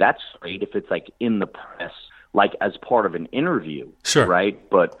 okay, that's great if it's like in the press, like as part of an interview, sure, right?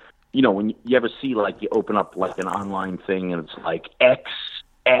 But when you ever see like you open up like an online thing and it's like X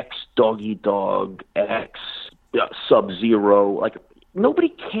Dog Eat Dog X Sub-Zero, like nobody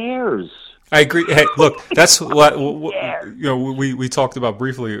cares. I agree. Hey, look, that's what we talked about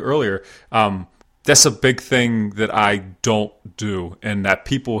briefly earlier. That's a big thing that I don't do, and that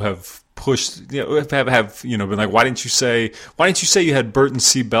people have pushed. Have been like, why didn't you say you had Burton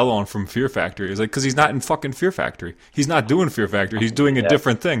C. Bell on from Fear Factory? It's like because he's not in fucking Fear Factory. He's not doing Fear Factory. He's doing a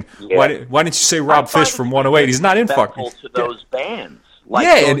different thing. Yeah. Why didn't you say Rob Fish from 108? He's not in fucking. To those bands, like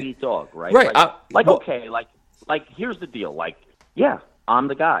Dog Eat Dog, right? Right. Okay, like here's the deal. Like, I'm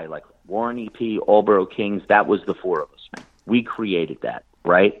the guy. Like Warren EP, Allboro Kings. That was the four of us, man. We created that,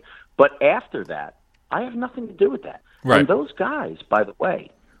 right? But after that, I have nothing to do with that. Right. And those guys, by the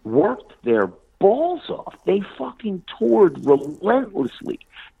way, worked their balls off. They fucking toured relentlessly.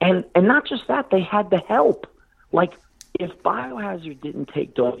 And not just that, they had the help. Like, if Biohazard didn't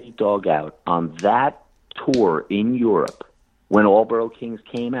take Dog Eat Dog out on that tour in Europe when All Borough Kings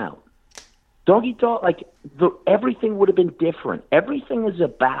came out, Dog Eat Dog, like, everything would have been different. Everything is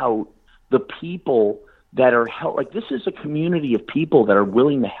about the people that are like, this is a community of people that are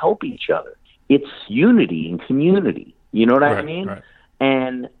willing to help each other. It's unity and community. You know what I mean? Right.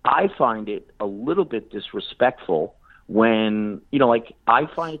 And I find it a little bit disrespectful when, like, I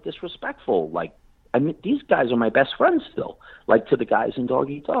find it disrespectful. Like, I mean, these guys are my best friends still. Like, to the guys in Dog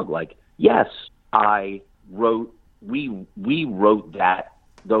Eat Dog. Like, yes, we wrote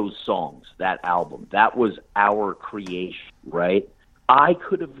those songs, that album. That was our creation, right? I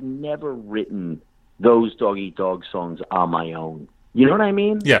could have never written those Dog Eat Dog songs on my own. You know what I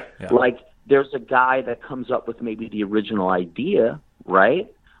mean? Yeah. Like, there's a guy that comes up with maybe the original idea,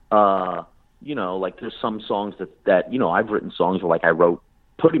 right? Like, there's some songs that I've written songs where, like, I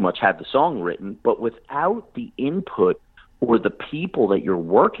pretty much had the song written, but without the input or the people that you're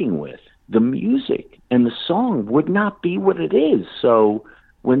working with, the music and the song would not be what it is. So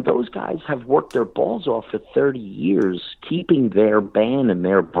when those guys have worked their balls off for 30 years, keeping their band and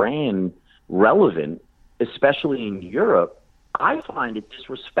their brand relevant, especially in Europe, I find it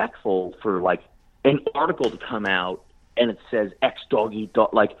disrespectful for, like, an article to come out and it says X Dog Eat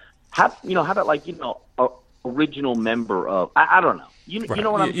Dog. Like, how about, like, original member of, I don't know. You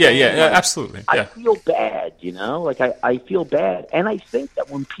know what I'm saying? Yeah, like, absolutely. Yeah. I feel bad, like, I feel bad. And I think that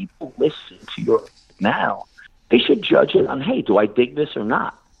when people listen to your now, they should judge it on, hey, do I dig this or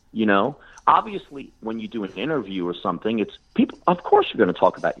not? Obviously, when you do an interview or something, it's people. Of course, you're going to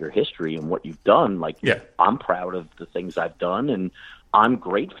talk about your history and what you've done. Like, I'm proud of the things I've done, and I'm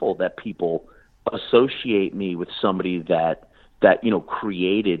grateful that people associate me with somebody that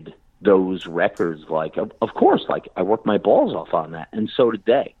created those records. Like, of course, like, I worked my balls off on that, and so did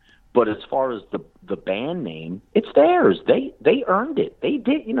they. But as far as the band name, it's theirs. They earned it. They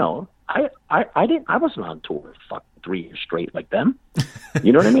did. I didn't. I wasn't on tour for 3 years straight like them.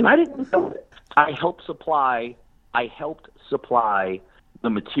 You know what I mean? I didn't know it. I helped supply the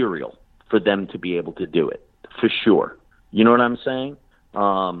material for them to be able to do it, for sure. You know what I'm saying?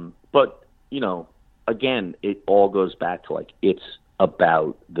 But again, it all goes back to, like, it's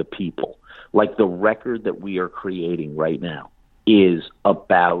about the people. Like, the record that we are creating right now is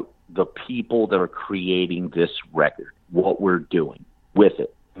about the people that are creating this record, what we're doing with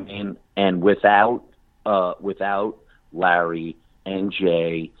it. And without Larry and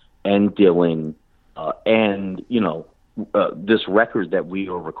Jay and Dylan and this record that we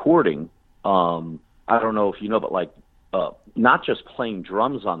are recording, I don't know if you know, but, like, not just playing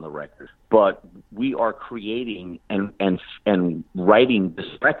drums on the record, but we are creating and writing this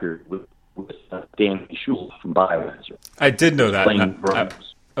record with Danny Schul from Biohazard. I did know that. Playing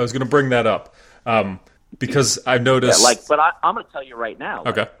drums. I was going to bring that up because I've noticed. Yeah, but I'm going to tell you right now.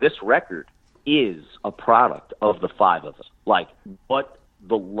 Okay. Like, this record is a product of the five of us. Like, what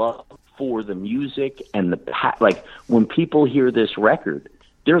the love for the music and like, when people hear this record,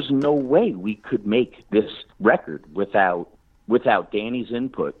 there's no way we could make this record without Danny's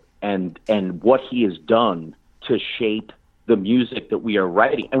input and what he has done to shape the music that we are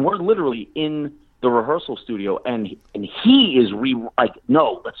writing. And we're literally in the rehearsal studio, and he is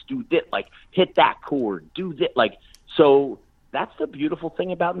no, let's do this, like, hit that chord, do this, like, so that's the beautiful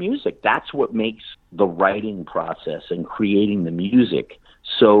thing about music. That's what makes the writing process and creating the music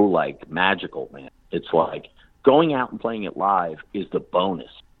so, like, magical, man. It's like going out and playing it live is the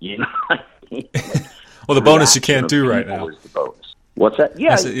bonus, you know what I mean? Like, well, the bonus you can't do right now. Is the bonus. What's that?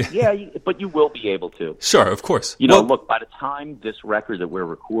 Yeah, but you will be able to. Sure, of course. Look, by the time this record that we're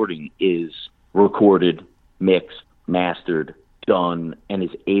recording is recorded, mixed, mastered, done, and is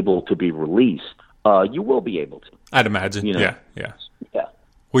able to be released, you will be able to. I'd imagine. Yeah.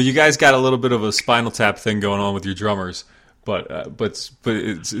 Well, you guys got a little bit of a Spinal Tap thing going on with your drummers, but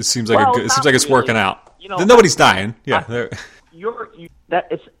it seems like it's working out. Nobody's dying. Yeah,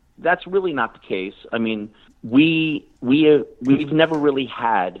 that's really not the case. I mean, we've never really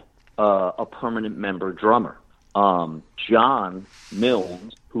had a permanent member drummer. John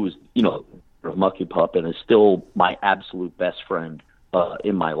Milnes, who's of Mucky Pup and is still my absolute best friend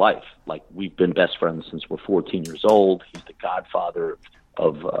in my life. Like, we've been best friends since we're 14 years old. He's the godfather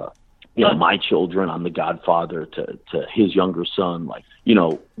of my children. I'm the godfather to his younger son. Like,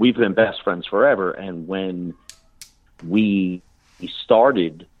 we've been best friends forever. And when we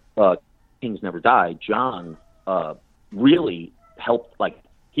started Kings Never Die, John really helped. Like,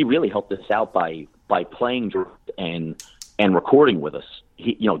 he really helped us out by by playing drums and recording with us.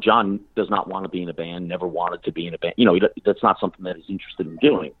 John does not want to be in a band, never wanted to be in a band. That's not something that he's interested in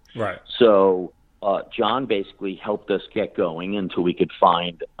doing. Right. So John basically helped us get going until we could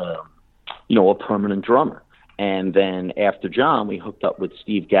find, a permanent drummer. And then after John, we hooked up with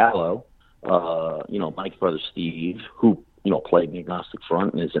Steve Gallo, Mike's brother Steve, who, played in the Agnostic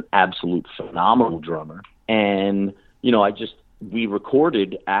Front and is an absolute phenomenal drummer. And, we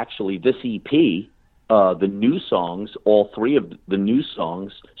recorded actually this EP, the new songs, all three of the new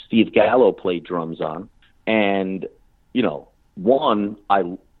songs, Steve Gallo played drums on. And, one, I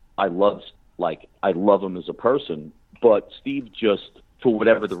love him as a person, but Steve just, for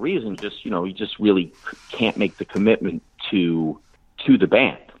whatever the reason, he just really can't make the commitment to the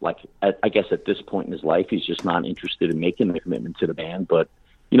band. Like, I guess at this point in his life, he's just not interested in making the commitment to the band. But,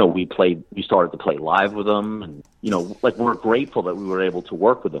 we started to play live with him, and, we're grateful that we were able to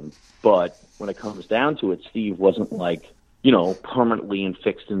work with him. But when it comes down to it, Steve wasn't permanently and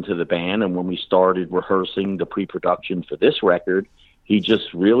fixed into the band. And when we started rehearsing the pre-production for this record, he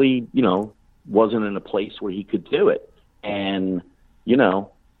just really, wasn't in a place where he could do it. And,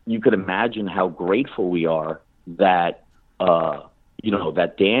 you could imagine how grateful we are that,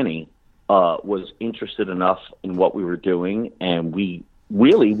 that Danny was interested enough in what we were doing, and we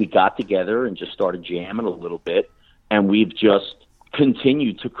got together and just started jamming a little bit, and we've just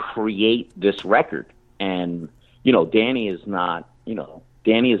continued to create this record. And Danny is not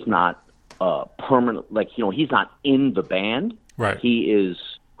permanent, he's not in the band. Right. He is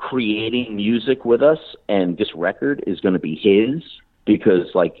creating music with us, and this record is going to be his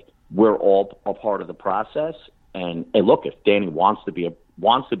because we're all a part of the process. And look, if Danny wants to be in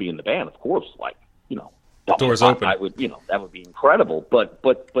the band, of course, doors open. I would, that would be incredible. But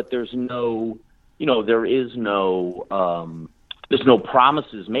there's no, there's no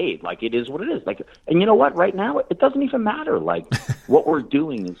promises made. It is what it is. And you know what? Right now, it doesn't even matter. What we're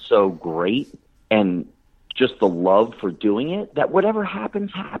doing is so great, and just the love for doing it, that whatever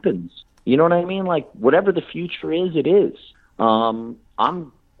happens, happens. You know what I mean? Whatever the future is, it is.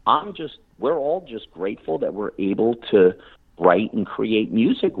 We're all just grateful that we're able to write and create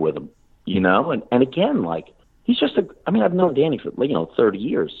music with him, and again, he's just I've known Danny for, 30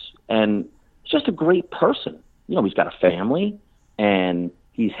 years, and he's just a great person. He's got a family, and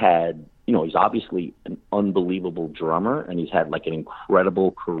he's had, he's obviously an unbelievable drummer, and he's had an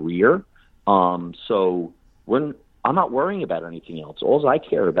incredible career. So I'm not worrying about anything else. All I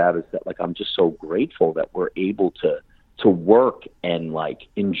care about is that, I'm just so grateful that we're able to work and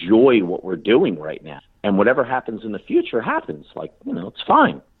enjoy what we're doing right now. And whatever happens in the future happens. It's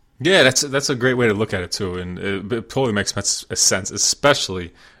fine. Yeah, that's a great way to look at it too, and it totally makes sense,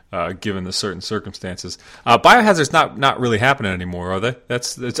 especially given the certain circumstances. Biohazard's not really happening anymore, are they?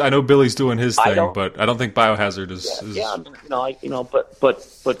 I know Billy's doing his thing, but I don't think Biohazard is. Yeah.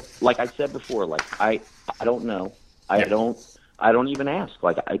 But like I said before, I don't know. I don't even ask.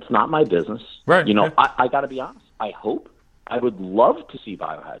 It's not my business. Right. I got to be honest. I would love to see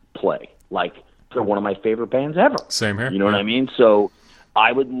Biohazard play. They're one of my favorite bands ever. Same here. You know what I mean? So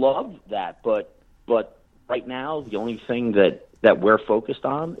I would love that, but right now the only thing that we're focused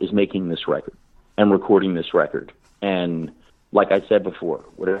on is making this record and recording this record. And like I said before,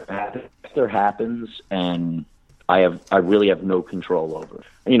 whatever happens, and I really have no control over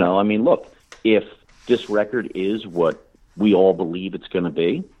it. Look, if this record is what we all believe it's going to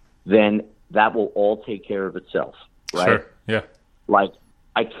be, then that will all take care of itself, right? Sure. Yeah.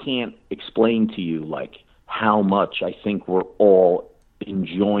 I can't explain to you how much I think we're all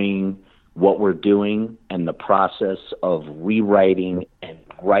enjoying what we're doing, and the process of rewriting and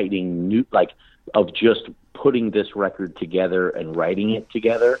writing new, of just putting this record together and writing it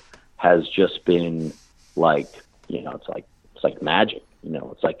together has just been it's like magic,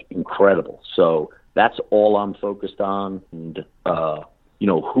 it's incredible. So that's all I'm focused on. And,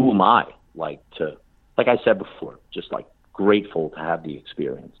 who am I like I said before, just grateful to have the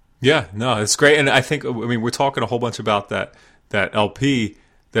experience. Yeah, no, it's great. And I think, we're talking a whole bunch about that LP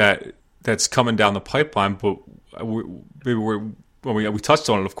that's coming down the pipeline, but we touched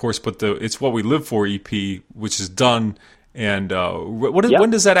on it, of course, but it's What We Live For EP, which is done. And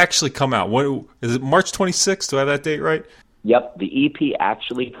when does that actually come out? Is it March 26th? Do I have that date right? Yep, the EP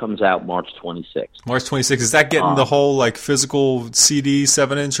actually comes out March 26th. March 26th. Is that getting the whole physical CD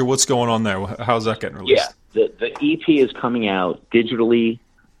 7-inch, or what's going on there? How's that getting released? Yeah, the EP is coming out digitally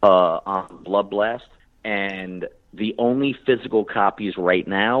on Blood Blast, and the only physical copies right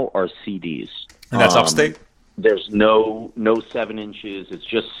now are CDs. And that's upstate? There's no 7 inches. It's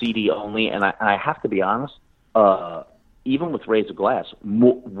just CD only. And I have to be honest, even with Raise a Glass,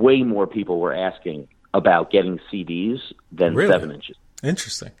 way more people were asking about getting CDs than Really? 7 inches.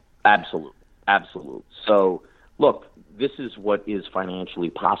 Interesting. Absolutely. So, look, this is what is financially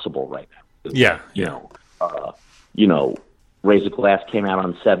possible right now. Yeah. You know, Raise a Glass came out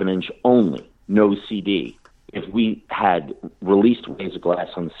on 7-inch only, no CD. If we had released Raise a Glass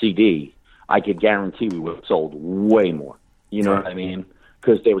on CD, I could guarantee we would have sold way more. You know what I mean?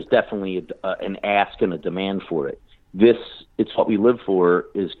 Because there was definitely an ask and a demand for it. It's What We Live For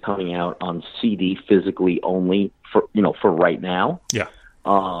is coming out on CD physically only for right now. Yeah.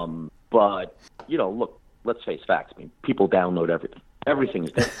 But, look, let's face facts. I mean, people download everything.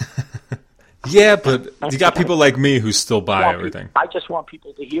 Everything's there. Yeah, but you got people like me who still buy everything. I just want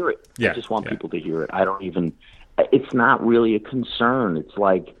people to hear it. Yeah, I just want people to hear it. It's not really a concern. It's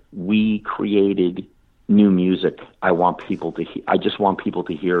like we created new music. I just want people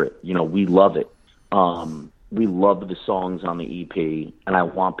to hear it. We love it. We love the songs on the EP, and I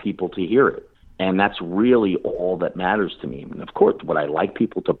want people to hear it. And that's really all that matters to me. I mean, of course, would I like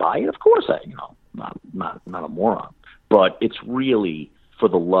people to buy it? Of course, not a moron. But it's really for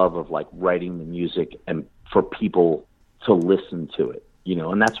the love of like writing the music and for people to listen to it.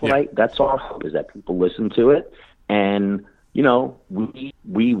 And that's what that's our hope, is that people listen to it. And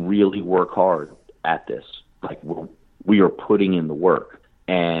we really work hard at this. Like we are putting in the work.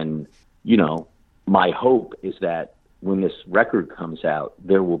 And my hope is that when this record comes out,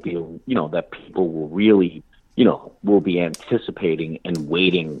 there will be, that people will really, will be anticipating and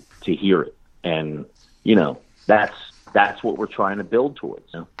waiting to hear it. And, that's what we're trying to build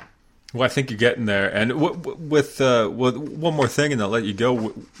towards. Well, I think you're getting there. And with one more thing, and I'll let you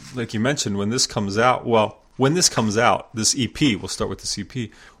go. Like you mentioned, when this comes out, this EP, we'll start with this EP.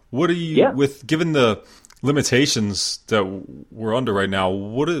 What are you, given the limitations that we're under right now,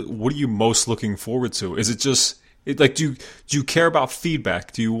 what are you most looking forward to? Is it just do you care about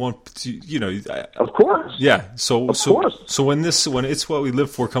feedback? Do you want to, Of course. Yeah. So when It's What We Live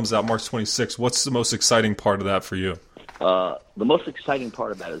For comes out March 26th, what's the most exciting part of that for you? The most exciting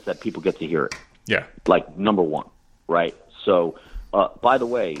part of that is that people get to hear it. Yeah. Like number one, right? So, by the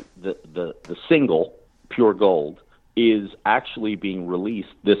way, the single Pure Gold is actually being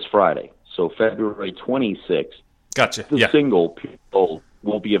released this Friday. So February 26th. Gotcha. The single Pure Gold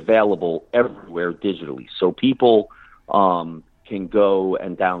will be available everywhere digitally. So people can go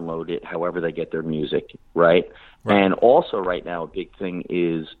and download it however they get their music, right? And also right now a big thing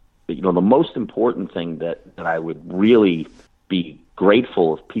is, the most important thing that I would really be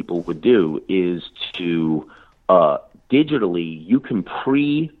grateful if people would do is to digitally, you can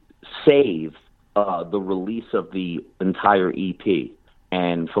pre-save the release of the entire EP.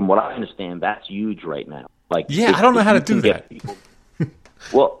 And from what I understand, that's huge right now. Like, I don't know how to do that.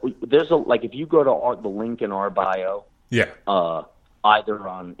 Well, there's if you go to the link in our bio, either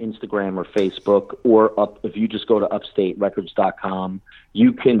on Instagram or Facebook, or if you just go to upstaterecords.com,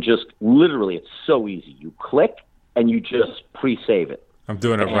 you can just literally, it's so easy. You click and you just pre-save it. I'm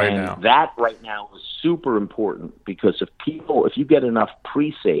doing it right now. That right now is super important, because if you get enough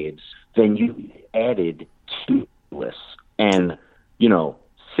pre-saves, then you added to lists. And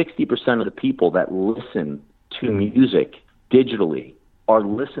 60% of the people that listen to music digitally are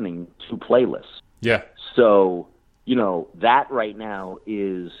listening to playlists. Yeah. So, that right now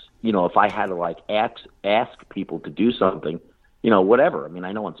is, if I had to ask people to do something, whatever. I mean,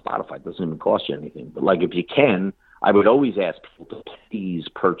 I know on Spotify it doesn't even cost you anything, but if you can, I would always ask people to please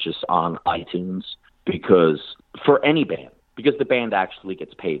purchase on iTunes, because for any band, because the band actually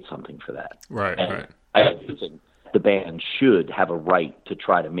gets paid something for that. Right. I do think the band should have a right to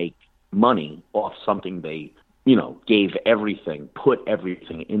try to make money off something they, gave everything, put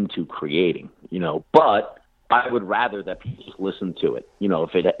everything into creating, but I would rather that people just listen to it.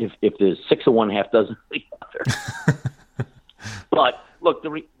 If there's 6 of one, half dozen of the other. But look,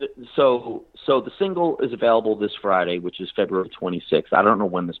 so the single is available this Friday, which is February 26th. I don't know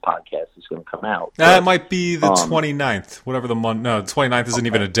when this podcast is going to come out. It might be the 29th, whatever the month. No, the 29th isn't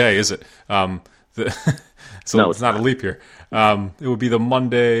even a day, is it? It's not a leap year. It would be the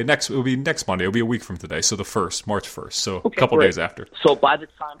Monday next. It will be next Monday. It will be a week from today, so the 1st, March 1st. So a couple days after. So by the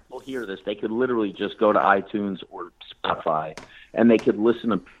time people hear this, they could literally just go to iTunes or Spotify, and they could listen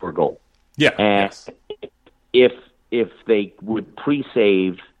to Pure Gold. Yeah. And if they would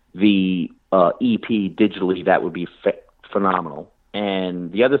pre-save the EP digitally, that would be phenomenal.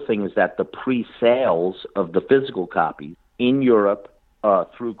 And the other thing is that the pre-sales of the physical copies in Europe,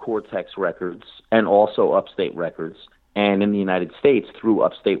 through Cortex Records and also Upstate Records, and in the United States through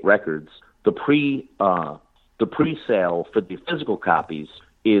Upstate Records, the pre-sale for the physical copies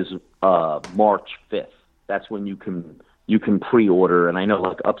is March 5th. That's when you can you can pre-order, and I know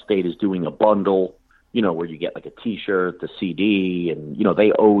like Upstate is doing a bundle, you know, where you get like a T-shirt, the CD, and you know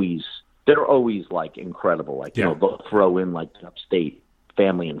they're always like incredible. Like you know they'll throw in like the Upstate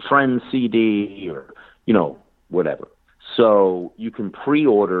Family and Friends CD or you know whatever. So you can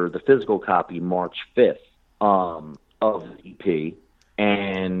pre-order the physical copy March 5th of the EP,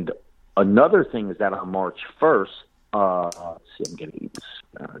 and another thing is that on March 1st, on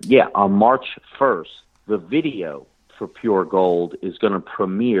March 1st, the video for Pure Gold is going to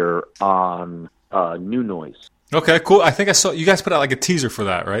premiere on New Noise. Okay, cool. I think I saw you guys put out like a teaser for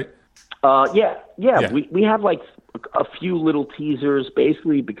that, right? Yeah. We have like a few little teasers,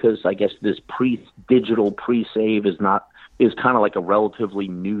 basically because I guess this digital pre-save is kind of like a relatively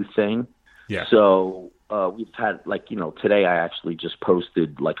new thing. Yeah. So we've had like, you know, today I actually just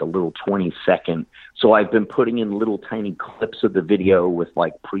posted like a little 20-second. So I've been putting in little tiny clips of the video with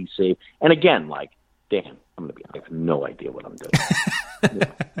like pre-save. And again, like, damn, I have no idea what I'm doing. You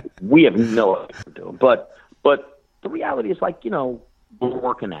know, we have no idea what we're doing. But the reality is like, you know, we're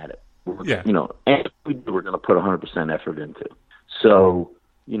working at it. You know, and we're going to put 100% effort into. So,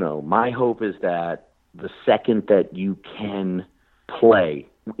 you know, my hope is that the second that you can play,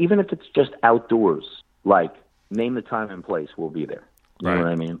 even if it's just outdoors, like name the time and place, we'll be there. You know what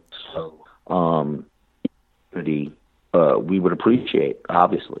I mean? So, we would appreciate,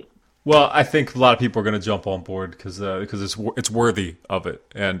 obviously. Well, I think a lot of people are going to jump on board because it's worthy of it,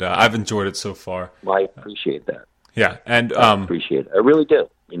 and I've enjoyed it so far. Well, I appreciate that. Yeah, and I appreciate it. I really do.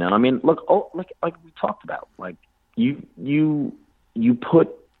 You know, I mean, look, like we talked about, like you put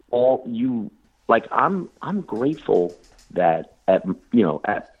all you like. I'm grateful that I'm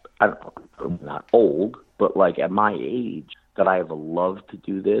not old, but like at my age, that I have a love to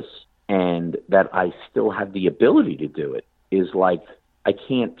do this, and that I still have the ability to do it. Is like I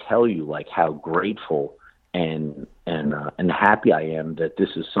can't tell you like how grateful and happy I am that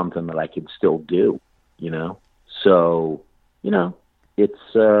this is something that I can still do. You know, so you know.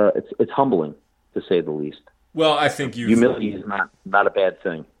 It's humbling, to say the least. Well, I think humility is not a bad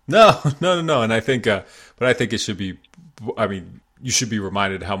thing. No, and I think, but I think it should be. I mean, you should be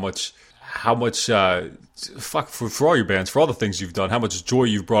reminded how much, for all your bands, for all the things you've done, how much joy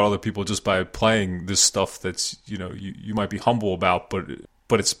you've brought other people just by playing this stuff. That's you might be humble about, but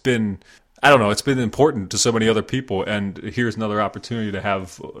it's been. I don't know. It's been important to so many other people, and here's another opportunity to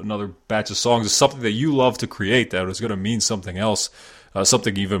have another batch of songs. It's something that you love to create that is going to mean something else,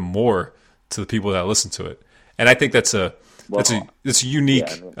 something even more to the people that listen to it. And I think that's a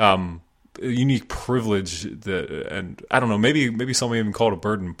unique, unique privilege and I don't know, maybe some even call it a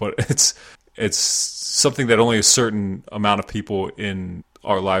burden, but it's something that only a certain amount of people in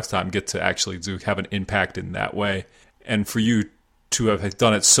our lifetime get to actually have an impact in that way. And for you to have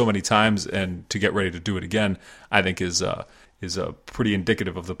done it so many times and to get ready to do it again, I think is pretty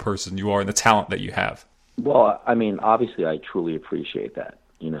indicative of the person you are and the talent that you have. Well, I mean, obviously, I truly appreciate that,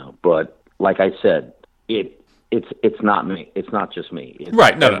 But like I said, it's not me. It's not just me. It's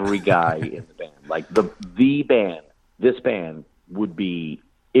right. Every guy in the band, like the band, this band would be.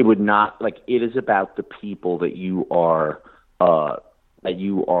 It would not like. It is about the people that you are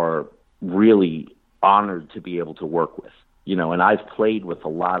really honored to be able to work with. And I've played with a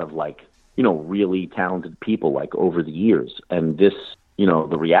lot of really talented people over the years. And this,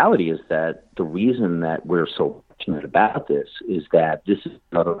 the reality is that the reason that we're so passionate about this is that this is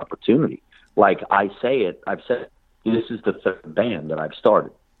another opportunity. I've said, this is the third band that I've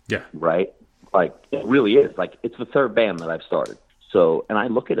started. Yeah. Right? It really is. It's the third band that I've started. So, and I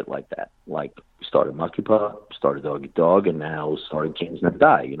look at it like that. We started Monkey Pup, started Dog Eat Dog, and now started Kings Never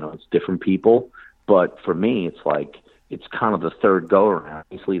Die. It's different people. But for me, it's kind of the third go-around,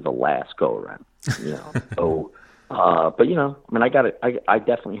 basically the last go-around, So, but, I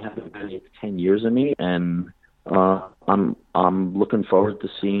definitely have a good 10 years in me, and I'm looking forward to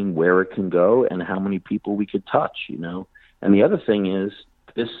seeing where it can go and how many people we could touch, And the other thing is,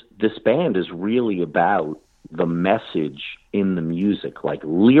 this band is really about the message in the music.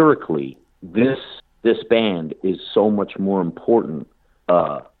 Lyrically, this band is so much more important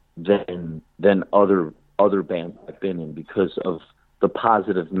than other bands I've been in because of the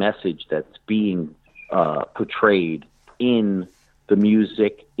positive message that's being portrayed in the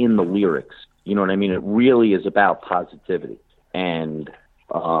music, in the lyrics. You know what I mean? It really is about positivity. And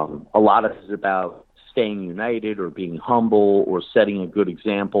a lot of it is about staying united or being humble or setting a good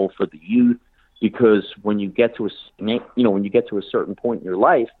example for the youth. Because when you get to a certain point in your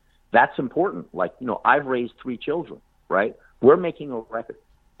life, that's important. I've raised 3 children, right? We're making a record,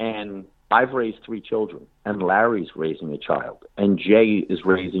 and I've raised 3 children, and Larry's raising a child, and Jay is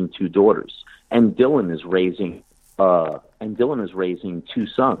raising 2 daughters, and Dylan is raising and Dylan is raising 2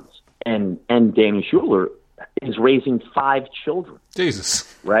 sons, and Danny Schuler is raising 5 children.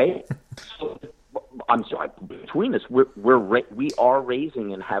 Jesus. Right? So, I'm sorry. Between us, we are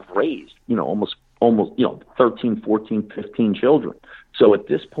raising and have raised, almost 13, 14, 15 children. So at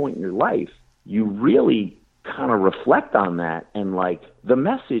this point in your life, you really kind of reflect on that, and like the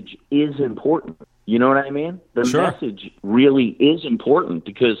message is important. You know what I mean? The message really is important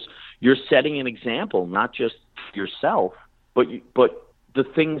because you're setting an example, not just yourself, but the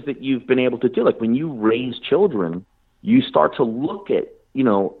things that you've been able to do. Like when you raise children, you start to look at,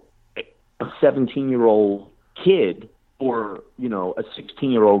 a 17-year-old kid or, a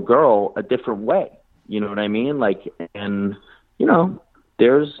 16-year-old girl a different way. You know what I mean? Like, and,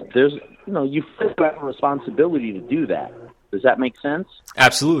 there's you have a responsibility to do that. Does that make sense?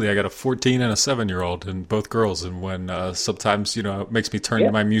 Absolutely. I got a 14 and a 7-year-old and both girls. And when sometimes, it makes me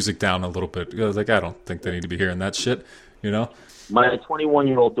turn my music down a little bit. I was like, I don't think they need to be hearing that shit, My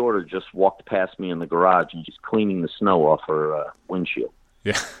 21-year-old daughter just walked past me in the garage and she's cleaning the snow off her windshield.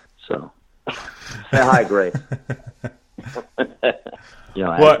 Yeah. So, say hi, Grace.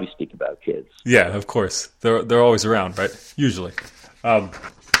 As we speak about kids. Yeah, of course. They're always around, right? Usually.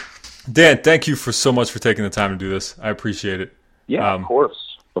 Dan, thank you so much for taking the time to do this. I appreciate it. Yeah, of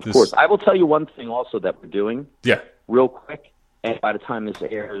course. Of course. I will tell you one thing also that we're doing. Yeah. Real quick. And by the time this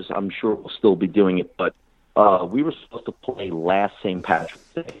airs, I'm sure we'll still be doing it. But we were supposed to play last St.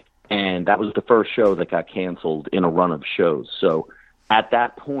 Patrick's Day. And that was the first show that got canceled in a run of shows. So at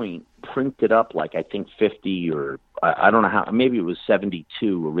that point, printed up like I think 50 or I don't know how, maybe it was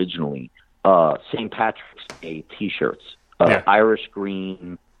 72 originally, St. Patrick's Day T-shirts. Irish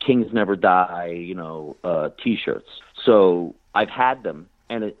green, Kings Never Die, T-shirts. So I've had them,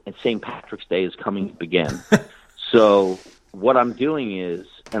 and St. Patrick's Day is coming up again. So what I'm doing is,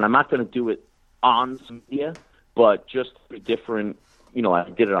 and I'm not going to do it on media, but just a different, I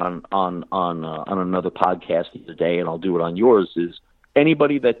did it on another podcast the other day, and I'll do it on yours, is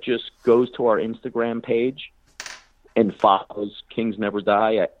anybody that just goes to our Instagram page and follows Kings Never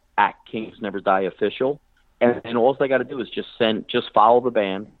Die at Kings Never Die Official, and all they got to do is just follow the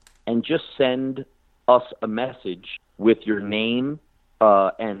band and just send us a message with your name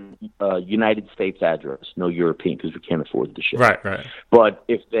and United States address, no European because we can't afford the shit. Right. But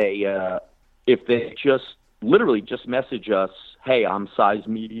if they just literally just message us, hey, I'm size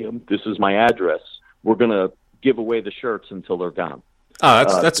medium, this is my address, we're gonna give away the shirts until they're gone.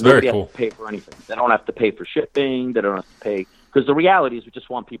 Oh, that's very cool. Has to pay for anything. They don't have to pay for shipping. They don't have to pay. Because the reality is we just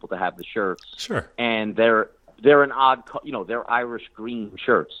want people to have the shirts. Sure. And they're an odd, they're Irish green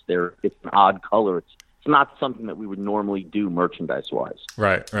shirts. It's an odd color. It's not something that we would normally do merchandise-wise.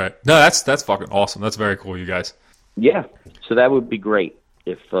 Right. No, that's fucking awesome. That's very cool, you guys. Yeah. So that would be great.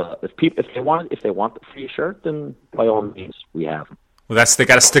 If they want the free shirt, then by all means we have them. Well, they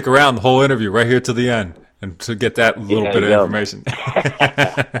got to stick around the whole interview right here to the end and to get that little bit of information. All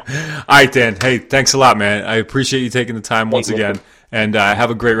right, Dan. Hey, thanks a lot, man. I appreciate you taking the time once again, and have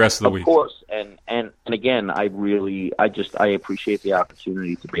a great rest of the week. Of course, and again, I appreciate the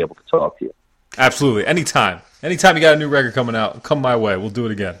opportunity to be able to talk to you. Absolutely. Anytime you got a new record coming out, come my way. We'll do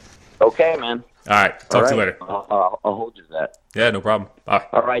it again. Okay, man. All right. Talk to you later. I'll hold you to that. Yeah, no problem. Bye.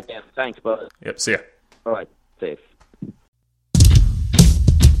 All right, Dan. Thanks, bud. Yep. See ya. All right. Safe.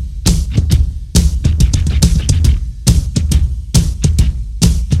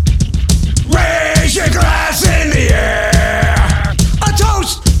 Raise your glass in the air. A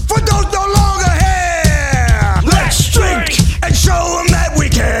toast for those no longer here. Let's drink and show them that we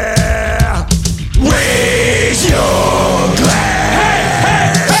care. Raise your glass. Hey,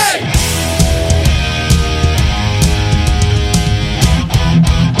 hey, hey.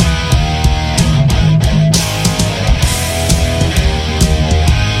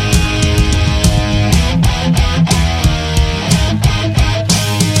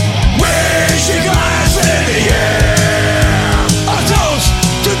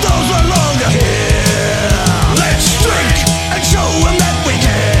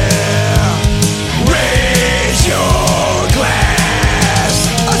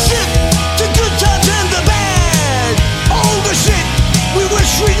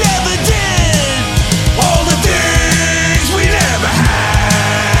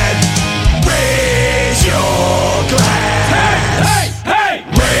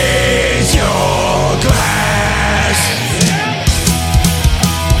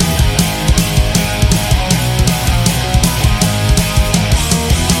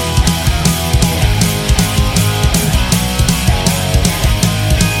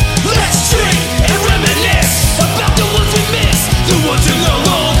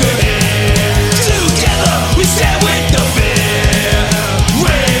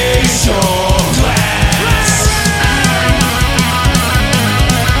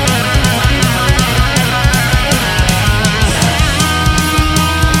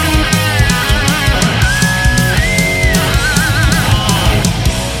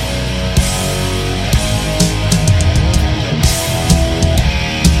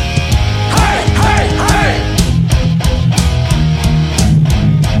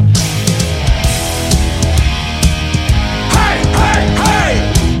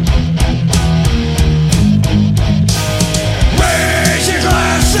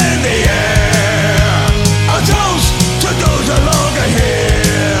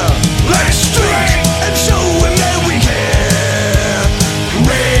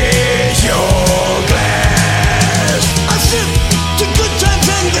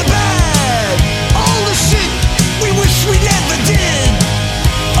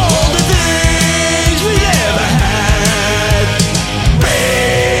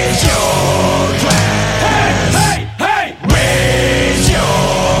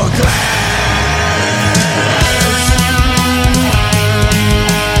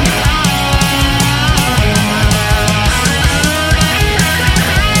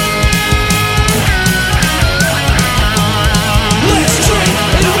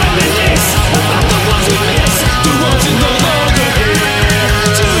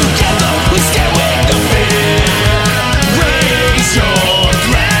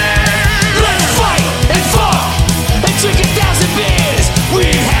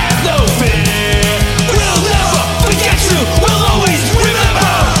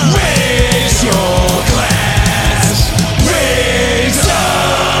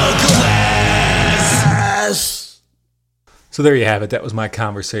 So there you have it. That was my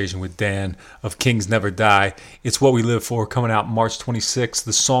conversation with Dan of Kings Never Die. It's What We Live For, coming out March 26th.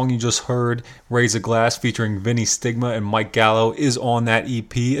 The song you just heard, Raise a Glass, featuring Vinny Stigma and Mike Gallo, is on that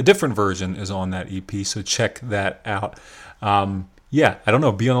EP. A different version is on that EP, so check that out. Yeah, I don't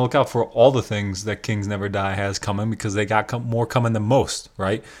know. Be on the lookout for all the things that Kings Never Die has coming, because they got more coming than most,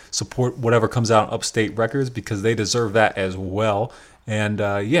 right? Support whatever comes out on Upstate Records, because they deserve that as well. And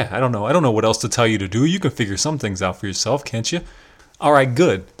yeah, I don't know. I don't know what else to tell you to do. You can figure some things out for yourself, can't you? All right,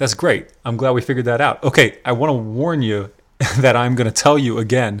 good. That's great. I'm glad we figured that out. Okay, I want to warn you that I'm going to tell you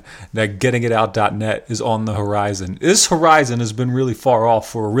again that gettingitout.net is on the horizon. This horizon has been really far off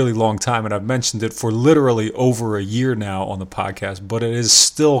for a really long time, and I've mentioned it for literally over a year now on the podcast, but it is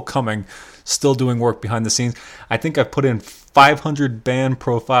still coming, still doing work behind the scenes. I think I've put in 500 band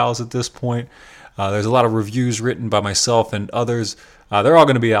profiles at this point. There's a lot of reviews written by myself and others. They're all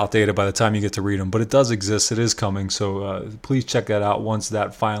going to be outdated by the time you get to read them, but it does exist. It is coming, so please check that out once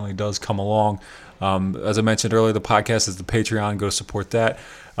that finally does come along. As I mentioned earlier, the podcast is the Patreon. Go support that.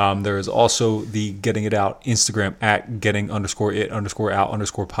 There is also the Getting It Out Instagram at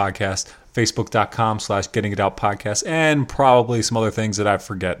getting_it_out_podcast, facebook.com/gettingitout podcast, and probably some other things that I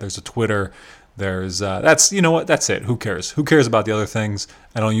forget. There's a Twitter. There's that's, you know what? That's it. Who cares? Who cares about the other things?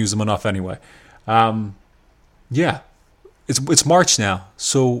 I don't use them enough anyway. Yeah, it's March now,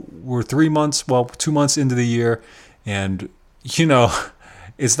 so we're 2 months into the year, and you know,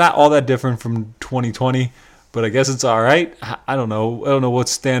 it's not all that different from 2020, but I guess it's all right. I don't know what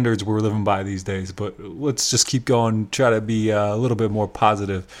standards we're living by these days, but let's just keep going. Try to be a little bit more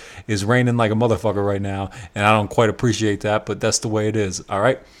positive. It's raining like a motherfucker right now, and I don't quite appreciate that, but that's the way it is. All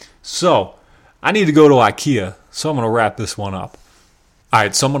right, so I need to go to IKEA, so I'm gonna wrap this one up. All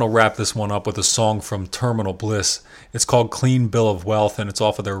right, so I'm going to wrap this one up with a song from Terminal Bliss. It's called Clean Bill of Wealth, and it's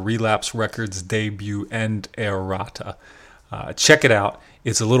off of their Relapse Records debut, End Errata. Check it out.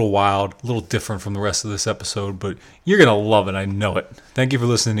 It's a little wild, a little different from the rest of this episode, but you're going to love it. I know it. Thank you for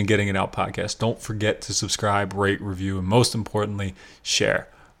listening to Getting It Out Podcast. Don't forget to subscribe, rate, review, and most importantly, share.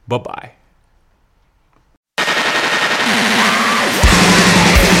 Bye-bye.